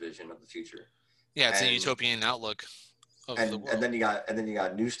Roddenberry's vision of the future. yeah, it's a And utopian outlook of the and world. then you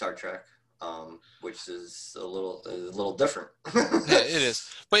got new Star Trek, which is a little different. Yeah, it is.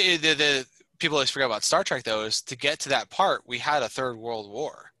 But the people always forget about Star Trek though is to get to that part, we had a third world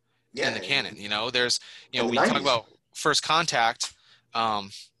war in Yeah, the canon. There's in the we talk '90s. about First Contact.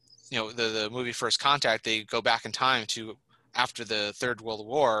 Um, the movie First Contact, they go back in time to after the Third World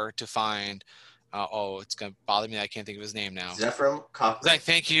War to find. It's gonna bother me. I can't think of his name now. Zephyr Cochrane. Like,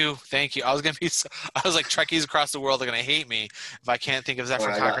 thank you. I was gonna be. I was like, Trekkies across the world are gonna hate me if I can't think of Don't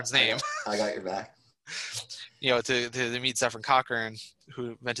Zephyr worry, Cochrane's name. I got your back. To meet Zephyr Cochrane,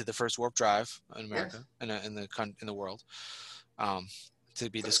 who invented the first warp drive in Yes, America, in the world, um, to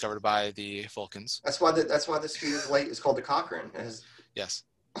be discovered by the Vulcans. that's why the speed of light is called the Cochrane. Yes.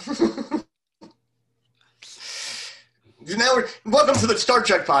 Welcome to the Star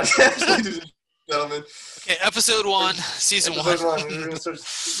Trek podcast, ladies and gentlemen. Okay, episode 1, season Episode 1. one.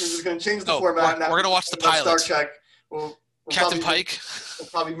 We're going to change the Oh, format. we're gonna watch the About pilot. Star Trek. We'll Captain probably, Pike. We'll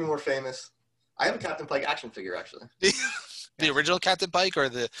probably be more famous. I have a Captain Pike action figure, actually. The original Captain Pike or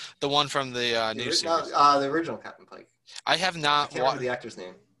the one from the new series? The original Captain Pike. I have I not can't remember the actor's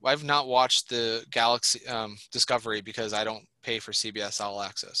name. I've not watched the Galaxy Discovery because I don't pay for CBS All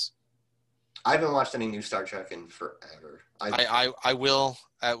Access. I haven't watched any new Star Trek in forever. I will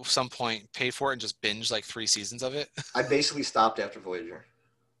at some point pay for it and just binge like 3 seasons of it. I basically stopped after Voyager.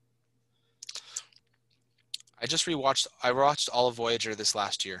 I watched all of Voyager this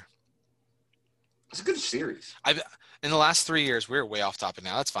last year. It's a good series. In the last 3 years, we're way off topic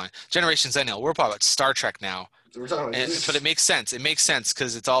now. That's fine. Generation Zennial. We're probably about Star Trek now. We're talking about But it makes sense. It makes sense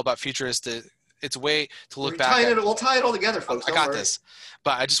because it's all about futurist. It's a way to look back. We'll tie it all together, folks. I got this.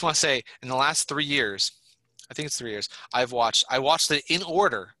 But I just want to say, in the last 3 years, I think it's 3 years, I watched it in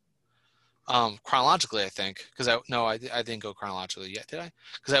order, chronologically, I think. Because I didn't go chronologically yet, did I?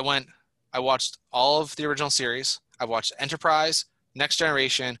 Because I watched all of the original series. I watched Enterprise, Next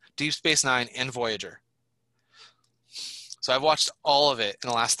Generation, Deep Space Nine, and Voyager. So I've watched all of it in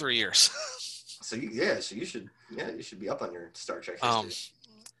the last 3 years. So you should be up on your Star Trek history.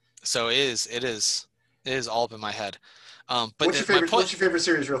 So it is all up in my head. But what's your favorite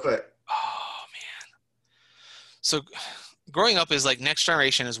series, real quick? Oh man. So growing up is like Next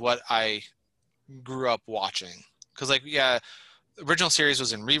Generation is what I grew up watching. Because like, yeah, the original series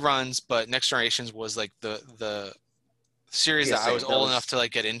was in reruns, but Next Generations was like the series that I was old enough to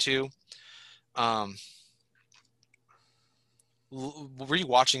like get into.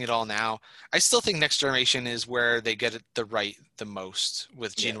 Rewatching it all now, I still think Next Generation is where they get it the most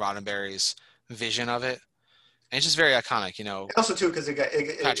with Gene Roddenberry's vision of it, and it's just very iconic, Also too, because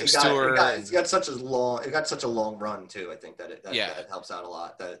Patrick Stewart. It got such a long run too. I think that helps out a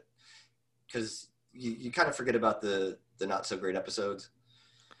lot. That because you kind of forget about the not so great episodes.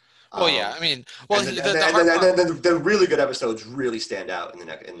 Well, yeah, I mean, the really good episodes really stand out in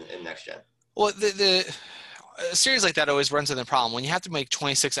Next Gen. Well, a series like that always runs into the problem when you have to make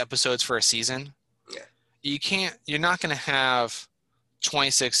 26 episodes for a season. Yeah, you're not going to have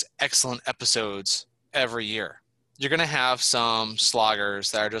 26 excellent episodes every year. You're going to have some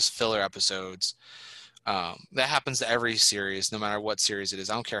sloggers that are just filler episodes. That happens to every series, no matter what series it is.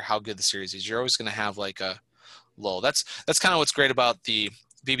 I don't care how good the series is. You're always going to have like a lull. That's kind of what's great about the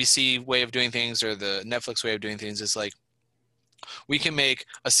BBC way of doing things or the Netflix way of doing things is like, we can make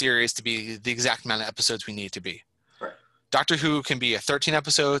a series to be the exact amount of episodes we need to be. Right. Doctor Who can be 13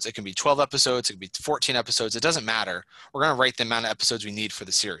 episodes, it can be 12 episodes, it can be 14 episodes. It doesn't matter. We're going to write the amount of episodes we need for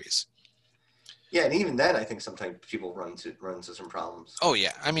the series. Yeah, and even then, I think sometimes people run into some problems. Oh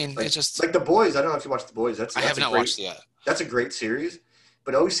yeah, I mean, like, it's just like The Boys. I don't know if you watched The Boys. I have not watched it yet. That's a great series,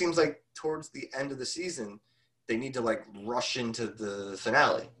 but it always seems like towards the end of the season, they need to like rush into the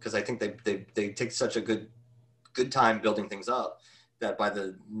finale because I think they take such a good time building things up that by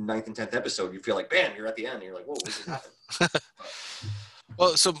the 9th and 10th episode, you feel like, bam, you're at the end. And you're like, whoa, what just happened?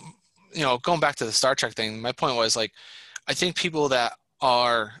 Well, so, going back to the Star Trek thing, my point was like, I think people that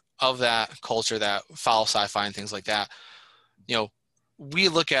are of that culture that follow sci-fi and things like that, we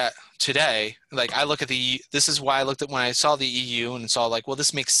look at today, like I look at this is why I looked at when I saw the EU and saw like, well,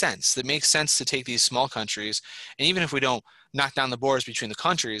 this makes sense. It makes sense to take these small countries. And even if we don't knock down the borders between the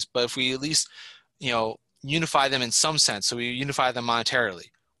countries, but if we at least, unify them in some sense. So we unify them monetarily.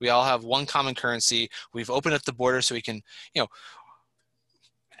 We all have one common currency. We've opened up the border so we can,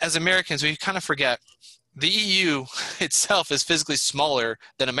 as Americans, we kind of forget the EU itself is physically smaller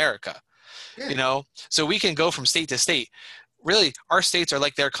than America, so we can go from state to state. Really, our states are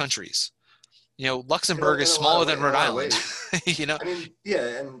like their countries. Luxembourg is smaller than Rhode Island. I mean,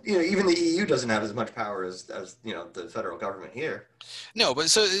 yeah, and even the EU doesn't have as much power as the federal government here. No, but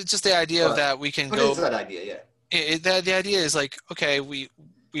so it's just the idea of that we can go. It's that idea, yeah. The idea is like, okay,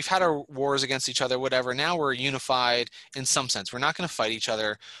 we've had our wars against each other, whatever. Now we're unified in some sense. We're not going to fight each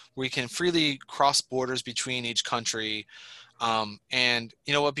other. We can freely cross borders between each country. And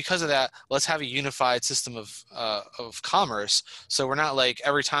you know what? Because of that, let's have a unified system of commerce. So we're not like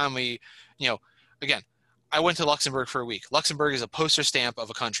every time we, again, I went to Luxembourg for a week. Luxembourg is a poster stamp of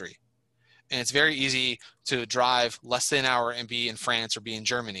a country, and it's very easy to drive less than an hour and be in France or be in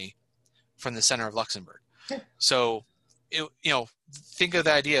Germany from the center of Luxembourg. Yeah. So, think of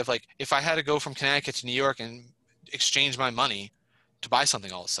the idea of like if I had to go from Connecticut to New York and exchange my money to buy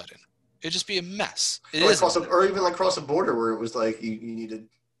something all of a sudden. It'd just be a mess. Or even like cross a border where it was like you need to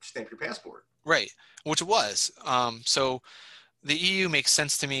stamp your passport. Right, which it was. So the EU makes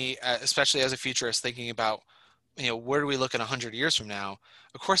sense to me, especially as a futurist thinking about, where do we look in 100 years from now?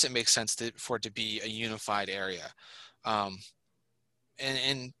 Of course, it makes sense for it to be a unified area.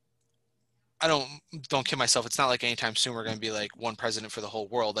 And I don't kid myself. It's not like anytime soon we're going to be like one president for the whole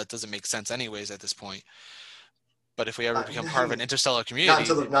world. That doesn't make sense anyways at this point. But if we ever become part of an interstellar community,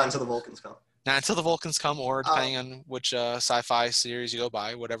 not until the Vulcans come. Not until the Vulcans come, or depending on which sci-fi series you go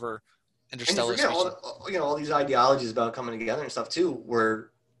by, whatever interstellar. And you forget all these ideologies about coming together and stuff too. We're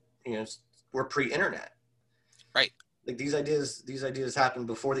pre-internet, right? Like these ideas happened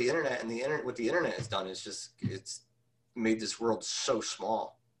before the internet, and what the internet has done is it's made this world so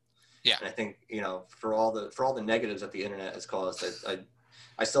small. Yeah, and I think for all the negatives that the internet has caused,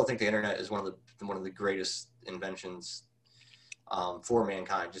 I still think the internet is one of the greatest inventions for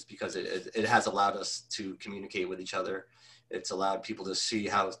mankind, just because it has allowed us to communicate with each other. It's allowed people to see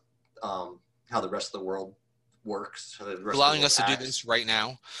how the rest of the world works. Allowing us to do this right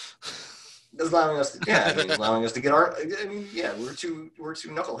now. Allowing us to get our. We're two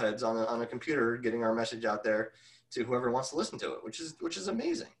knuckleheads on a computer getting our message out there to whoever wants to listen to it, which is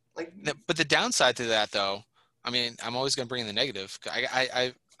amazing. Like, but the downside to that, though, I mean, I'm always going to bring the negative.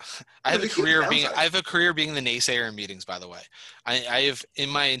 I have a career being the naysayer in meetings. By the way, I have in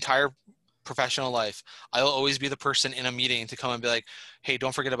my entire professional life, I'll always be the person in a meeting to come and be like, "Hey,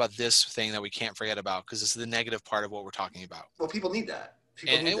 don't forget about this thing that we can't forget about because this is the negative part of what we're talking about." Well, people need that.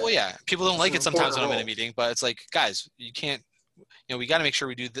 People don't like it sometimes when I'm in a meeting, but it's like, guys, you can't. We got to make sure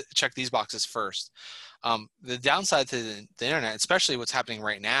we check these boxes first. The downside to the internet, especially what's happening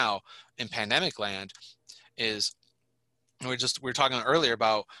right now in pandemic land, is we were talking earlier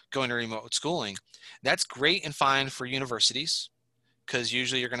about going to remote schooling. That's great and fine for universities because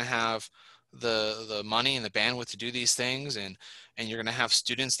usually you're going to have the money and the bandwidth to do these things, and you're going to have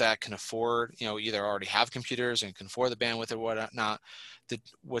students that can afford, either already have computers and can afford the bandwidth or whatnot.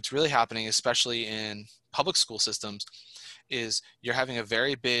 What's really happening, especially in public school systems, is you're having a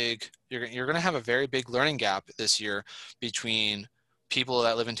very big you're going to have a very big learning gap this year between people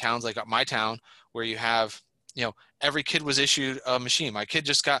that live in towns like my town, where you have every kid was issued a machine. My kid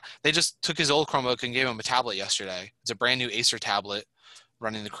they just took his old Chromebook and gave him a tablet yesterday. It's a brand new Acer tablet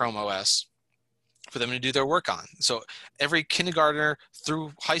running the Chrome OS for them to do their work on. So every kindergartner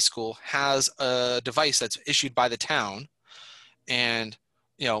through high school has a device that's issued by the town, and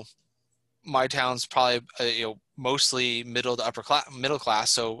my town's probably mostly middle class,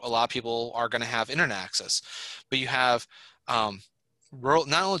 so a lot of people are going to have internet access. But you have rural,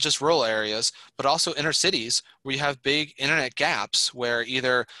 not only just rural areas, but also inner cities where you have big internet gaps where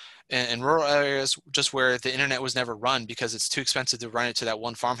either in rural areas, just where the internet was never run because it's too expensive to run it to that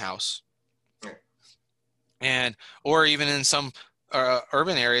one farmhouse. Right. And, or even in some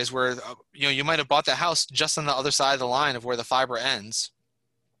urban areas where, you might have bought that house just on the other side of the line of where the fiber ends.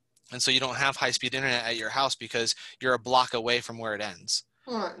 And so you don't have high-speed internet at your house because you're a block away from where it ends.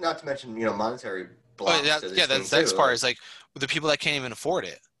 Well, not to mention, monetary Oh, blocks to this that's thing the next too. part is like the people that can't even afford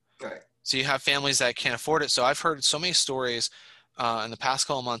it. Right. So you have families that can't afford it. So I've heard so many stories in the past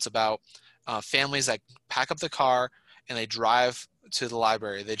couple of months about families that pack up the car and they drive to the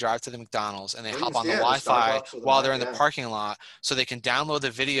library, they drive to the McDonald's, and they hop on the Wi-Fi while they're in the parking lot so they can download the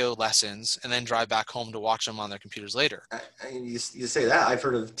video lessons and then drive back home to watch them on their computers later. You say that. I've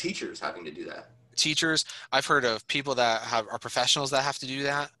heard of teachers having to do that. Teachers, I've heard of people that are professionals that have to do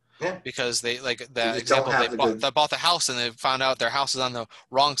that. Yeah. Because they like that example they bought the house and they found out their house is on the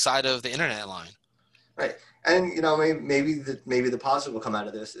wrong side of the internet line. Right. And maybe the positive will come out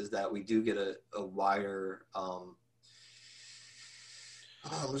of this is that we do get a wider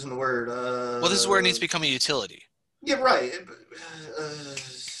I'm losing the word. Well, this is where it needs to become a utility. Yeah, right.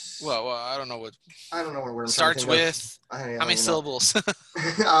 Well, I don't know what. I don't know what word starts with. How many syllables?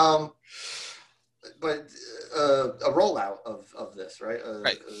 But a rollout of this, right?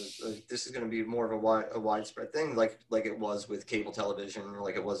 Right. This is going to be more of a widespread thing, like it was with cable television,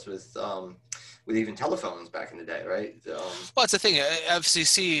 like it was with even telephones back in the day, right? Well, it's the thing.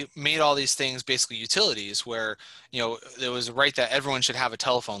 FCC made all these things basically utilities, where it was right that everyone should have a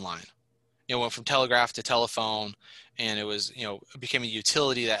telephone line. Went from telegraph to telephone, and it was it became a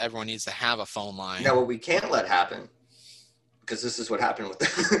utility that everyone needs to have a phone line. Now, what we can't let happen, because this is what happened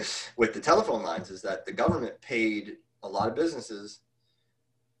with the telephone lines, is that the government paid a lot of businesses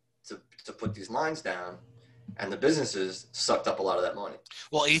to put these lines down, and the businesses sucked up a lot of that money.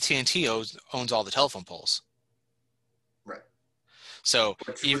 Well, AT&T owns all the telephone poles. Right. So,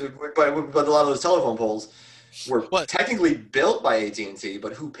 but a lot of those telephone poles were technically built by AT&T,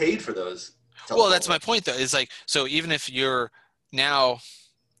 but who paid for those? Well, that's my point, though. Is like, so even if you're now,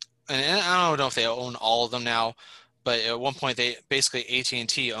 and I don't know if they own all of them now, but at one point they basically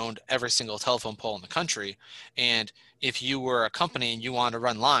AT&T owned every single telephone pole in the country. And if you were a company and you wanted to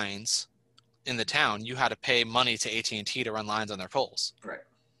run lines in the town, you had to pay money to AT&T to run lines on their poles. Right.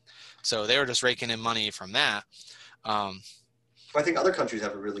 So they were just raking in money from that. I think other countries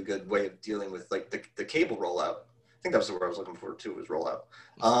have a really good way of dealing with like the cable rollout. I think that was the word I was looking for too, was rollout.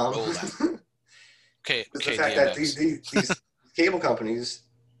 Rollout. Okay. The fact that these cable companies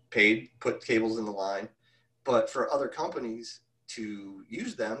put cables in the line, but for other companies to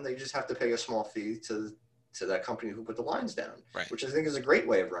use them, they just have to pay a small fee to that company who put the lines down, right. Which I think is a great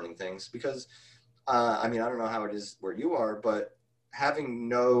way of running things because, I don't know how it is where you are, but having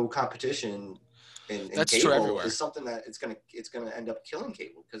no competition in cable is something that it's gonna end up killing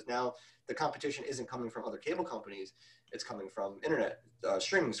cable, because now the competition isn't coming from other cable companies, it's coming from internet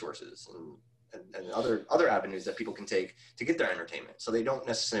streaming sources and other avenues that people can take to get their entertainment. So they don't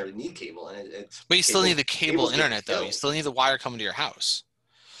necessarily need cable. But you still need the cable internet, though. You still need the wire coming to your house.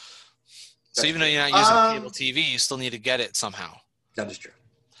 So even though you're not using cable TV, you still need to get it somehow. That is true.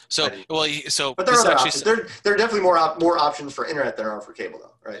 So, but there are options. There are definitely more options for internet than there are for cable,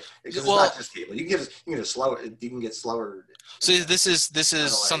 though, right? Because it's not just cable. You can get slower. So this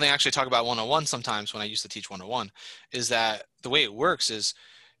is something I actually talk about 101 sometimes when I used to teach 101, is that the way it works is,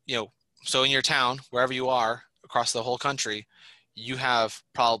 so in your town, wherever you are across the whole country, you have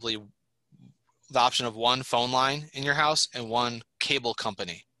probably the option of one phone line in your house and one cable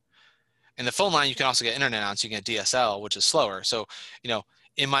company. And the phone line, you can also get internet on, so you can get DSL, which is slower. So,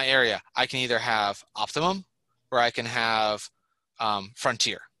 in my area, I can either have Optimum or I can have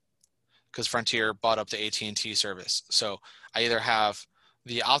Frontier, because Frontier bought up the AT&T service. So I either have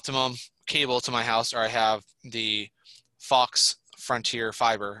the Optimum cable to my house or I have the Fox Frontier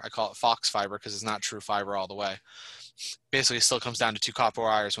fiber. I call it Fox fiber because it's not true fiber all the way. Basically, it still comes down to 2 copper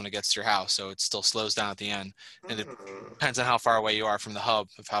wires when it gets to your house, so it still slows down at the end. And it depends on how far away you are from the hub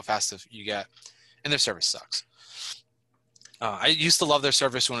of how fast you get. And their service sucks. I used to love their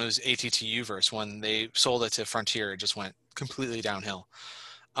service when it was AT&T Uverse. When they sold it to Frontier, it just went completely downhill.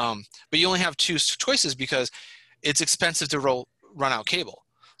 But you only have 2 choices because it's expensive to run out cable.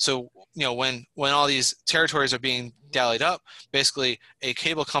 So, when all these territories are being dallied up, basically a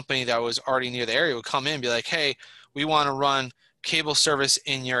cable company that was already near the area would come in and be like, hey, we want to run cable service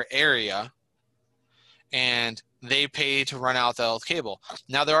in your area, and they pay to run out the cable.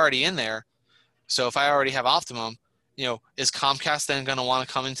 Now they're already in there. So if I already have Optimum, is Comcast then going to want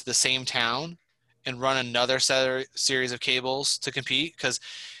to come into the same town and run another series of cables to compete, because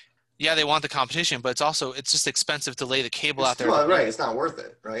yeah, they want the competition, but it's just expensive to lay the cable out there. Well, right. It's not worth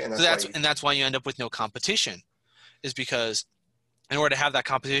it, right? And So that's why you end up with no competition, is because in order to have that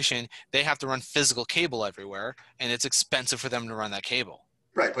competition, they have to run physical cable everywhere, and it's expensive for them to run that cable.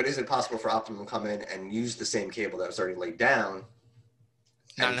 Right, but is it possible for Optimum to come in and use the same cable that was already laid down?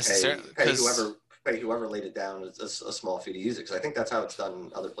 Not necessarily, pay whoever laid it down a small fee to use it. Because I think that's how it's done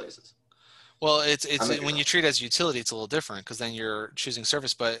in other places. Well, it's when you treat it as a utility, it's a little different, because then you're choosing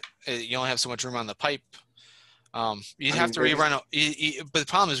service, but you only have so much room on the pipe. You'd have to rerun, but the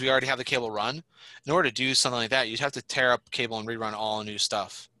problem is we already have the cable run. In order to do something like that, you'd have to tear up cable and rerun all new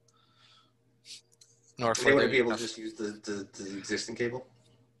stuff. In order for they would be able to just use the existing cable?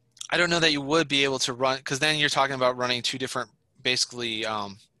 I don't know that you would be able to run, because then you're talking about running two different basically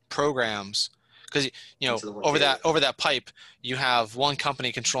programs, because over that pipe you have one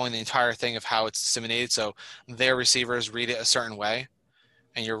company controlling the entire thing of how it's disseminated, so their receivers read it a certain way,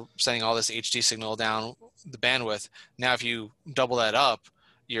 and you're sending all this HD signal down the bandwidth. Now if you double that up,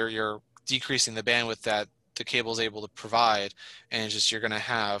 you're decreasing the bandwidth that the cable is able to provide, and it's just you're going to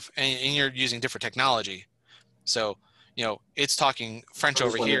have, and you're using different technology. So it's talking French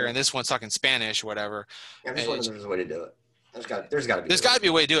over here, and this one's talking Spanish or whatever. Yeah, I'm just wondering if there's a way to do it. There's got to be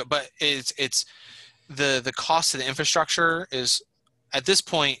a way to do it, but it's the cost of the infrastructure is, at this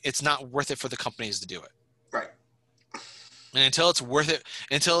point, it's not worth it for the companies to do it. Right. And until it's worth it,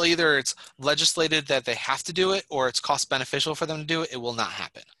 until either it's legislated that they have to do it or it's cost beneficial for them to do it, it will not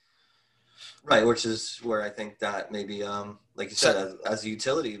happen. Right, which is where I think that maybe, like you said, as a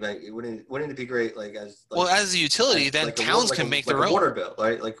utility, like, wouldn't it be great? as a utility, then towns can make their own water bill,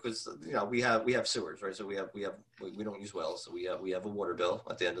 right? Like, because we have sewers, right? So we don't use wells, so we have a water bill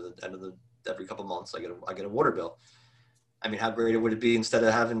at the end of the every couple of months. I get a water bill. I mean, how great would it be, instead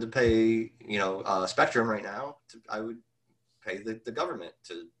of having to pay Spectrum right now, I would pay the government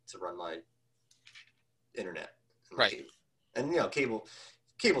to run my internet, right? And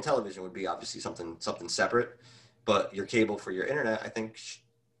cable television would be obviously something separate, but your cable for your internet, I think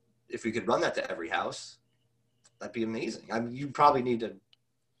if we could run that to every house, that'd be amazing. I mean, you probably need to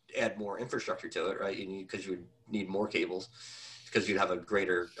add more infrastructure to it, right? Because you would need more cables, because you'd have a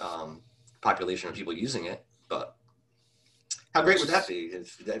greater population of people using it. But how great would that be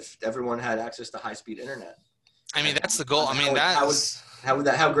if everyone had access to high-speed internet? I mean, that's the goal. I mean,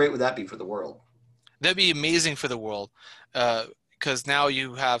 how great would that be for the world? That'd be amazing for the world. Because now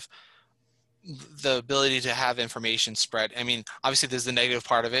you have the ability to have information spread. I mean, obviously there's the negative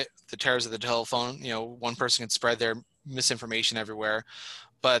part of it, the terrors of the telephone. One person can spread their misinformation everywhere.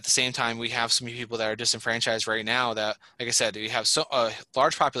 But at the same time, we have so many people that are disenfranchised right now that, like I said, we have a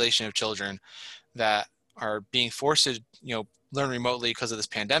large population of children that are being forced to, learn remotely because of this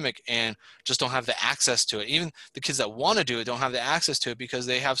pandemic, and just don't have the access to it. Even the kids that want to do it don't have the access to it because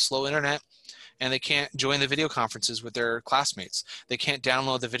they have slow internet, and they can't join the video conferences with their classmates. They can't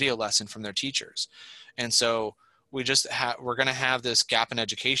download the video lesson from their teachers. And so we're going to have this gap in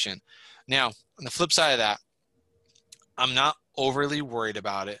education. Now, on the flip side of that, I'm not overly worried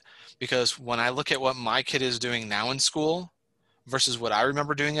about it, because when I look at what my kid is doing now in school versus what I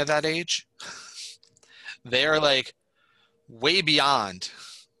remember doing at that age, they are like way beyond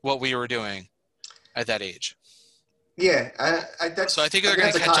what we were doing at that age. Yeah, so I think they're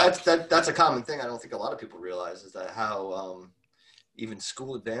going to catch up. That's a common thing. I don't think a lot of people realize is that how even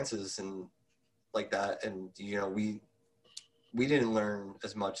school advances and like that, and we didn't learn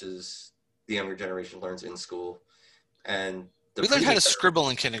as much as the younger generation learns in school, and we learned how to scribble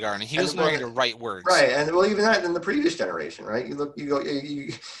in kindergarten. He was learning to write words, right? And well, even that in the previous generation, right?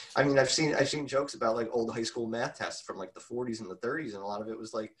 I mean, I've seen jokes about like old high school math tests from like the 40s and the 30s, and a lot of it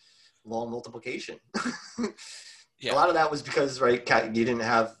was like long multiplication. Yeah. A lot of that was because, right, you didn't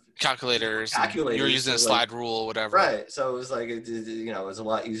have calculators. You were using a slide rule or whatever. Right. So it was like, it was a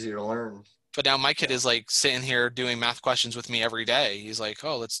lot easier to learn. But now my kid is like sitting here doing math questions with me every day. He's like,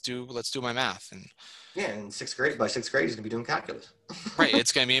 oh, let's do my math. And yeah, in sixth grade, by sixth grade, he's gonna be doing calculus. Right.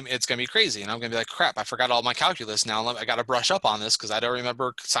 It's gonna be crazy, and I'm gonna be like, crap, I forgot all my calculus. Now I got to brush up on this because I don't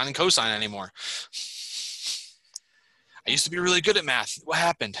remember sine and cosine anymore. I used to be really good at math. What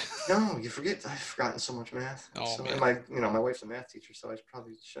happened? No, you forget. I've forgotten so much math. Oh, man. My wife's a math teacher, so I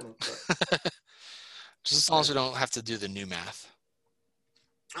probably shouldn't. But. Just as long as we don't have to do the new math.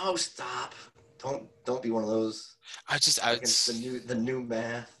 Oh, stop! Don't be one of those. The new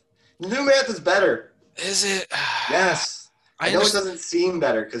math. The new math is better. Is it? Yes. I know it doesn't seem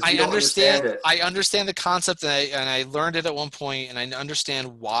better because you don't understand it. I understand the concept, and I learned it at one point, and I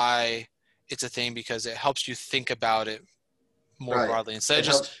understand why it's a thing, because it helps you think about it more Right. broadly. Instead It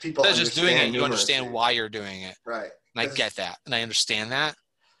of helps people just doing it, understand you understand numeracy. why you're doing it. Right. And I get that, and I understand that.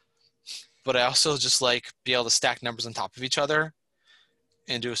 But I also just like be able to stack numbers on top of each other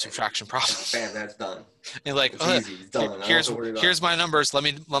and do a subtraction problem. Bam, that's done. And like, It's easy. It's done. I don't have to worry about it. here's my numbers. Let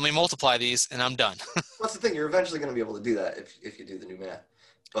me multiply these, and I'm done. What's the thing? You're eventually going to be able to do that if you do the new math,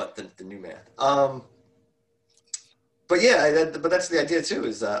 but the new math. But yeah, but that's the idea too.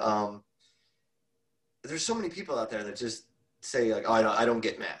 Is that there's so many people out there that just say like, oh, I don't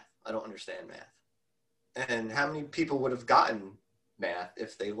get math. I don't understand math. And how many people would have gotten math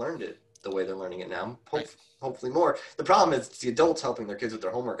if they learned it the way they're learning it now? Hopefully more. The problem is it's the adults helping their kids with their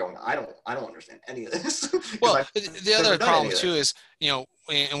homework going, I don't understand any of this. Well, the other problem too is,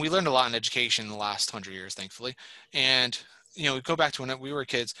 and we learned a lot in education in the last 100 years, thankfully. And, we go back to when we were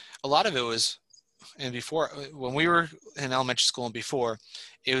kids, a lot of it was, and before, when we were in elementary school and before,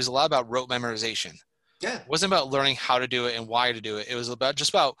 it was a lot about rote memorization. Yeah. It wasn't about learning how to do it and why to do it. It was just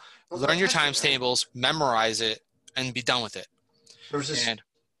about learn your times tables, memorize it, and be done with it. There was this, and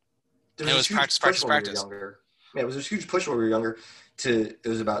it was practice. Yeah, it was this huge push when we were younger. It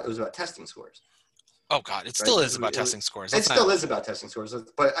was about testing scores. Oh God, it still is about testing scores. It still is about testing scores,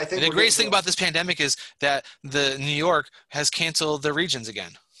 but I think the greatest thing about this pandemic is that the New York has canceled the regions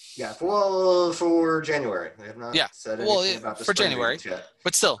again. Yeah, for January. They have not said anything about the for January yet.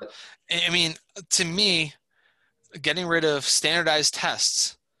 But still, I mean, to me, getting rid of standardized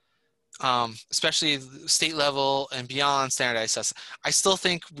tests, especially state level and beyond standardized tests, I still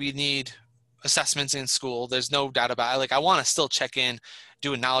think we need assessments in school. There's no doubt about it. Like, I want to still check in,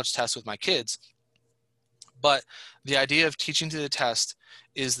 do a knowledge test with my kids. But the idea of teaching to the test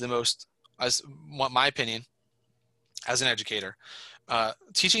is the most, as my opinion, as an educator,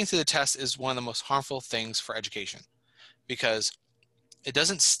 teaching to the test is one of the most harmful things for education because it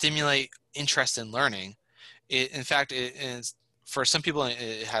doesn't stimulate interest in learning. In fact, it is, for some people,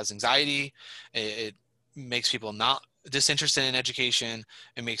 it has anxiety. It makes people not disinterested in education.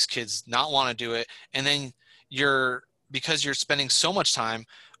 It makes kids not want to do it. And then because you're spending so much time,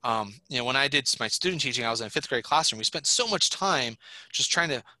 when I did my student teaching, I was in a 5th grade classroom. We spent so much time just trying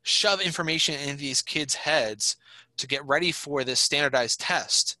to shove information into these kids' heads to get ready for this standardized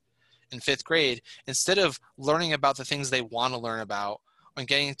test in 5th grade, instead of learning about the things they want to learn about and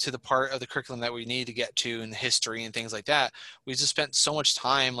getting to the part of the curriculum that we need to get to in the history and things like that. We just spent so much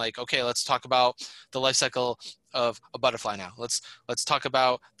time like, okay, let's talk about the life cycle of a butterfly now. Let's talk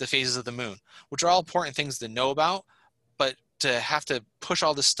about the phases of the moon, which are all important things to know about, but to have to push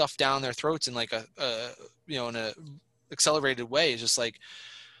all this stuff down their throats in like in a accelerated way is just like,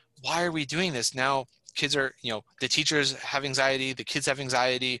 why are we doing this now? Kids are, the teachers have anxiety, the kids have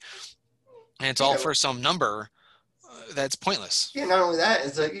anxiety, and it's all for some number that's pointless. Yeah, not only that,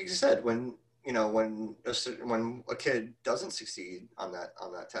 it's like you said, when a kid doesn't succeed on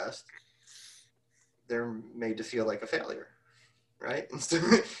that test, they're made to feel like a failure, right? Instead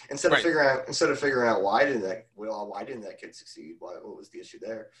of figuring out why didn't that kid succeed? What was the issue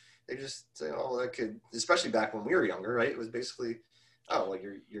there? They just say, oh, that kid, especially back when we were younger, right? It was basically, oh, well,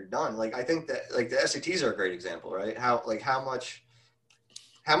 you're done. Like, I think that like the SATs are a great example, right? How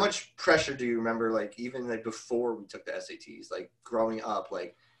much pressure do you remember, like even like before we took the SATs, like growing up,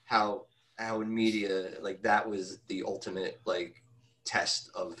 like how in media, like that was the ultimate like test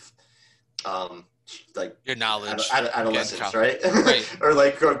of like your knowledge, adolescence, right? Or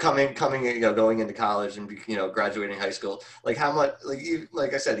like going into college and graduating high school. Like how much,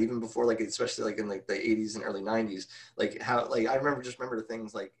 like I said, even before, like especially like in like the 80s and early 90s, like how, like I remember the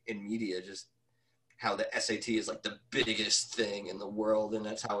things like in media, just how the SAT is like the biggest thing in the world, and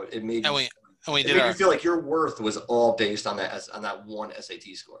that's how it made you feel like your worth was all based on that one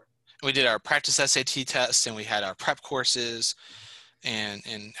SAT score. We did our practice SAT tests, and we had our prep courses, and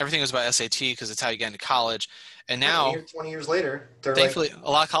everything was about SAT because it's how you get into college. And now, 20 years later, thankfully, a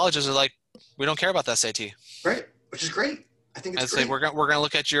lot of colleges are like, we don't care about the SAT. Right, which is great. I think it's great. Like, we're going to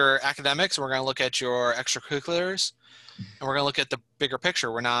look at your academics, we're going to look at your extracurriculars, and we're going to look at the bigger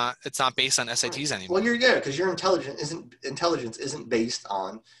picture. It's not based on SATs anymore. Well, because your intelligence isn't based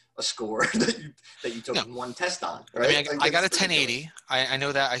on a score that you took one test on, right? I mean, I got a 1080. I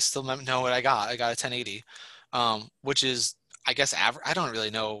know that. I still know what I got. I got a 1080, which is, I guess, average. I don't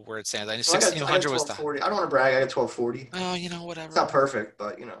really know where it stands. I know 1600 was the. I don't want to brag. I got 1240. Oh, whatever. It's not perfect,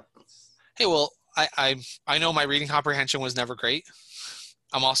 but Hey, well, I know my reading comprehension was never great.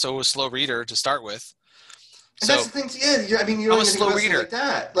 I'm also a slow reader to start with. And So that's the thing. Yeah, I mean, you don't I'm a even think slow about something reader. like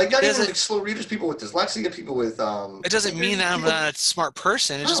that. Like not It even doesn't like slow readers, people with dyslexia, people with it doesn't mean that I'm people. not a smart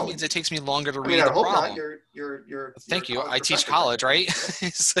person. It just No, means it takes me longer to I mean, read I the hope not. problem. You're a Thank you. college I teach professor college, technically. right? Yeah.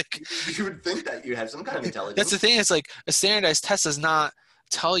 It's like You would think that you have some kind of that's the intelligence. thing. It's like a standardized test does not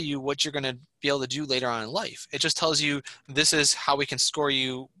tell you what you're going to be able to do later on in life. It just tells you this is how we can score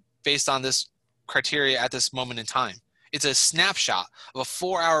you based on this criteria at this moment in time. It's a snapshot of a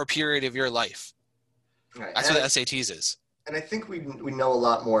 4-hour period of your life. Right. That's what the SATs is. And I think we know a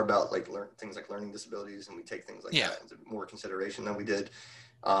lot more about like things like learning disabilities, and we take things like Yeah. that into more consideration than we did.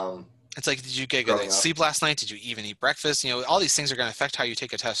 It's like, did you get good Growing up. sleep last night? Did you even eat breakfast? You know, all these things are going to affect how you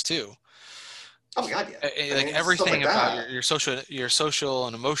take a test too. Oh my God, yeah. I Like mean, stuff everything like about that. your social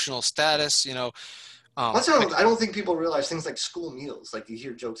and emotional status. You know, That's what I don't think people realize things like school meals. Like you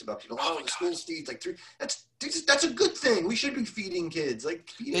hear jokes about people, Oh oh, my the God. school feeds like 3. That's a good thing. We should be feeding kids. Like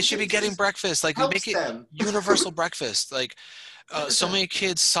feeding They should be kids getting just breakfast. Like helps make it them. universal breakfast. Like so 100%. many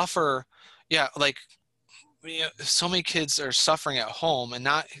kids suffer. Yeah, like so many kids are suffering at home and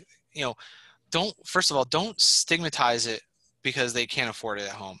not. You know, don't first of all don't stigmatize it because they can't afford it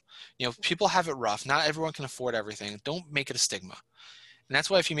at home. You know, people have it rough. Not everyone can afford everything. Don't make it a stigma. And that's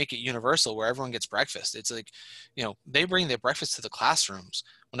why if you make it universal where everyone gets breakfast, it's like, you know, they bring their breakfast to the classrooms.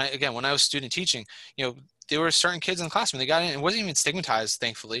 When I was student teaching, you know, there were certain kids in the classroom, they got in, it wasn't even stigmatized,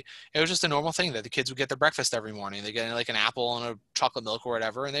 thankfully. It was just a normal thing that the kids would get their breakfast every morning. They get like an apple and a chocolate milk or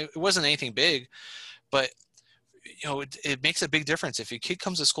whatever. And it wasn't anything big, but you know, it makes a big difference. If your kid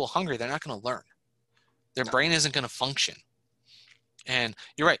comes to school hungry, they're not going to learn. Their No. brain isn't going to function. And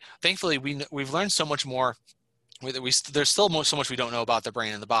you're right. Thankfully, we've learned so much more. There's still so much we don't know about the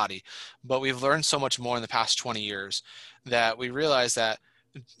brain and the body, but we've learned so much more in the past 20 years that we realize that,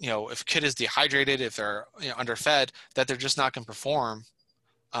 you know, if a kid is dehydrated, if they're underfed, that they're just not going to perform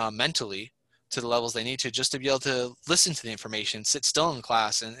mentally to the levels they need to be able to listen to the information, sit still in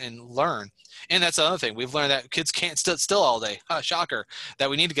class and learn. And that's another thing. We've learned that kids can't sit still all day. Shocker. That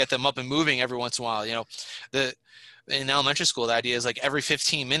we need to get them up and moving every once in a while. You know, in elementary school, the idea is like every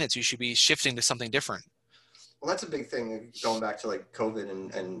 15 minutes you should be shifting to something different. Well, that's a big thing going back to like COVID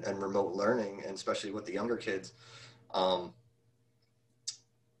and remote learning, and especially with the younger kids. How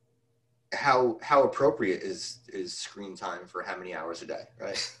appropriate is screen time for how many hours a day,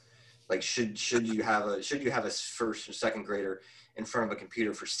 right? Like should you have a first or second grader in front of a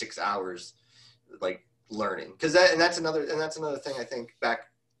computer for 6 hours, like learning? Because that's another thing. I think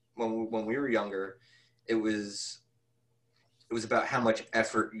back when we were younger, it was about how much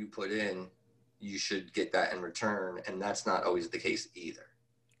effort you put in. You should get that in return, and that's not always the case either.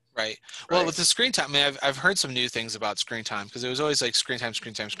 Right. Well, with the screen time, I mean, I've heard some new things about screen time because it was always like screen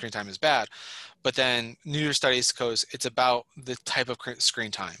time is bad. But then new studies goes, it's about the type of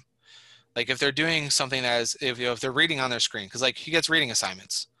screen time. Like if they're doing something that is, if they're reading on their screen, because like he gets reading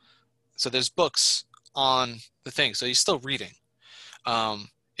assignments. So there's books on the thing. So he's still reading.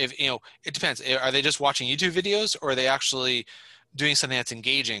 If, you know, it depends. Are they just watching YouTube videos or are they actually doing something that's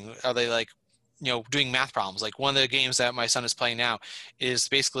engaging? Are they like, you know, doing math problems? Like one of the games that my son is playing now is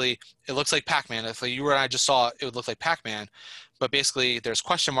basically, it looks like Pac-Man. If you and I just saw it, it would look like Pac-Man. But basically there's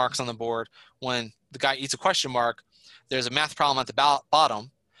question marks on the board. When the guy eats a question mark, there's a math problem at the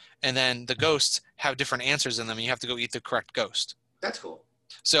bottom. And then the ghosts have different answers in them. And you have to go eat the correct ghost. That's cool.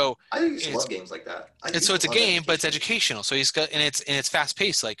 So I used to love games like that. So it's a game, but it's educational. So he's got, and it's fast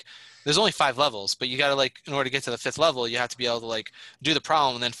paced. Like there's only 5 levels, but you got to like, in order to get to the 5th level, you have to be able to like do the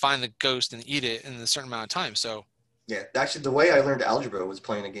problem and then find the ghost and eat it in a certain amount of time. So yeah, actually the way I learned algebra was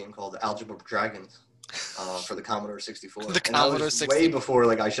playing a game called Algebra Dragons for the Commodore 64. The Commodore 64. Way before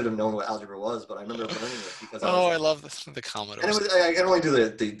like I should have known what algebra was, but I remember learning it because I love the Commodore. And it was, I can only do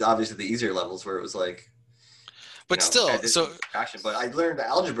the obviously the easier levels where it was like, but still, so action. But I learned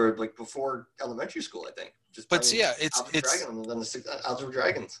algebra like before elementary school, I think. But yeah, it's Algebra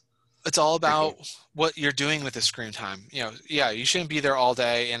Dragons. It's all about what you're doing with the screen time. You know, yeah, you shouldn't be there all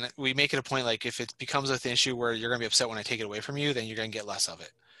day, and we make it a point like if it becomes an issue where you're going to be upset when I take it away from you, then you're going to get less of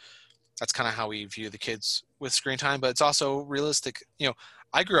it. That's kind of how we view the kids with screen time, but it's also realistic. You know,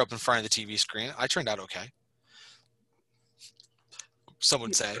 I grew up in front of the TV screen. I turned out okay. Some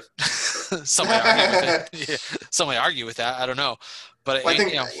would say. Some might argue with it. Yeah. Some might argue with that. I don't know, but well, I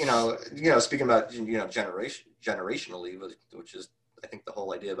think you know, speaking about generationally, which is I think the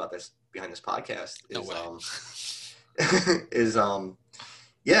whole idea about this behind this podcast is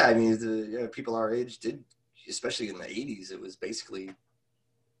yeah, I mean people our age did, especially in the 80s, it was basically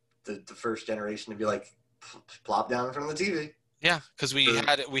the first generation to be like plop down in front of the TV. Yeah, because we For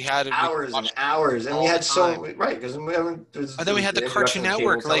had we hours and watched hours, and we all the had so time. right because we haven't. And then we had the The Cartoon introduction of cable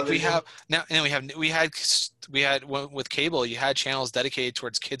Network, like we television. have now. And then we had with cable, you had channels dedicated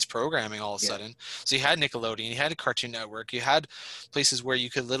towards kids programming all of a Yeah, sudden. So you had Nickelodeon, you had a Cartoon Network, you had places where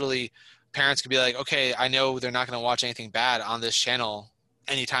you could literally parents could be like, okay, I know they're not going to watch anything bad on this channel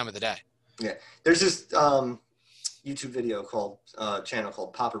any time of the day. yeah. There's this YouTube video called channel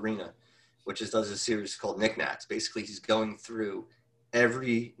called Pop Arena, which does a series called Knickknacks. Basically, he's going through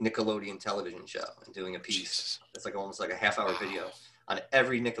every Nickelodeon television show and doing a piece. Jesus. It's like almost like a half-hour video on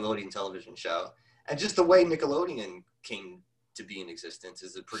every Nickelodeon television show, and just the way Nickelodeon came to be in existence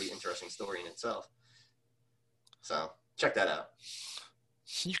is a pretty interesting story in itself. So check that out.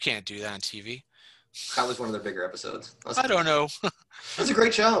 You can't do that on TV. That was one of their bigger episodes. I don't know. It was a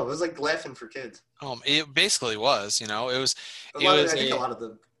great show. It was like laughing for kids. It basically was, it was, I think a lot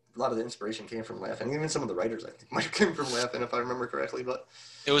of the inspiration came from Laughing. Even some of the writers, I think, might have come from Laughing, if I remember correctly. But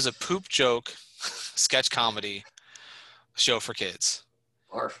it was a poop joke, sketch comedy show for kids.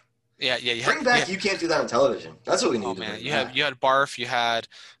 Barf. Yeah. Bring back You Can't Do That on Television. That's what we need. Oh man, you had Barf, you had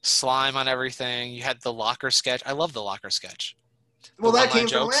slime on everything, you had the locker sketch. I love the locker sketch. Well, that came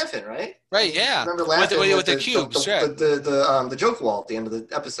from Laughing, right? Right, yeah. Remember Laughing with the cubes, the joke wall at the end of the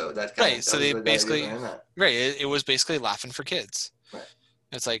episode. Right. So they basically it was basically Laughing for kids. Right.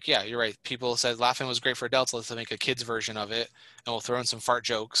 It's like, yeah, you're right. People said Laughing was great for adults. Let's make a kids version of it, and we'll throw in some fart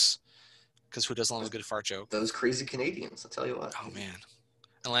jokes, because who doesn't love a good fart joke? Those crazy Canadians, I'll tell you what. Oh man,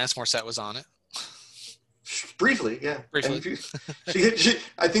 and Lance Morissette was on it. Briefly, yeah. Briefly.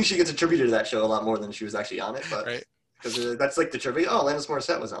 I think she gets attributed to that show a lot more than she was actually on it, but. Right. Because that's like the trivia. Oh, Alanis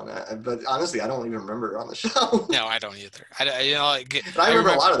Morissette was on that, but honestly, I don't even remember her on the show. No, I don't either. I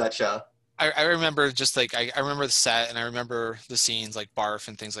remember a lot of that show. I remember just like I remember the set, and I remember the scenes like Barf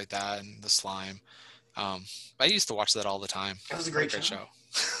and things like that, and the slime. I used to watch that all the time. That was a great show.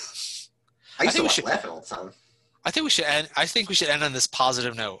 I used to watch Laughing all the time. I think we should end on this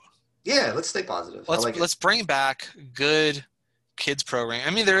positive note. Yeah, let's stay positive. Let's bring back good kids programming.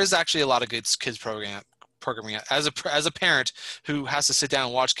 I mean, there is actually a lot of good kids programming. As a parent who has to sit down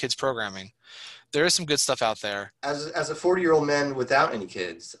and watch kids programming, there is some good stuff out there. As a 40-year-old man without any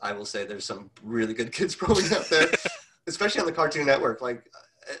kids, I will say there's some really good kids programming out there, especially on the Cartoon Network. Like,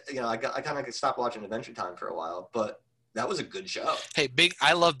 I kind of stopped watching Adventure Time for a while, but that was a good show. Hey,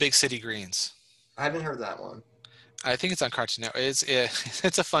 I love Big City Greens. I haven't heard that one. I think it's on Cartoon Network.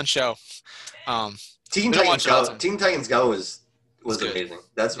 It's a fun show. Teen Titans Go was amazing.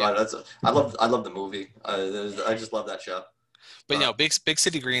 I love the movie. I just love that show. But Big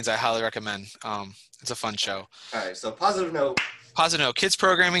City Greens, I highly recommend. It's a fun show. All right, so positive note. Kids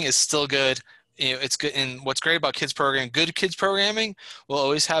programming is still good. It's good, and what's great about kids programming, good kids programming will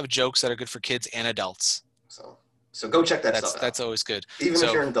always have jokes that are good for kids and adults. So go check that stuff out. That's always good. Even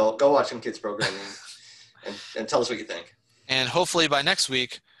if you're an adult, go watch some kids programming and tell us what you think. And hopefully by next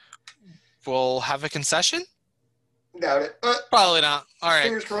week, we'll have a concession. Doubt it. Probably not. All right.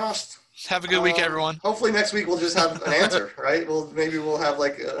 Fingers crossed. Have a good week, everyone. Hopefully next week we'll just have an answer, right? Maybe we'll have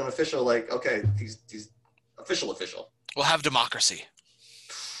like an official, like, okay, he's official. We'll have democracy.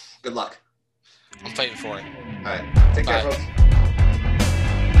 Good luck. I'm fighting for it. All right. Take care, folks.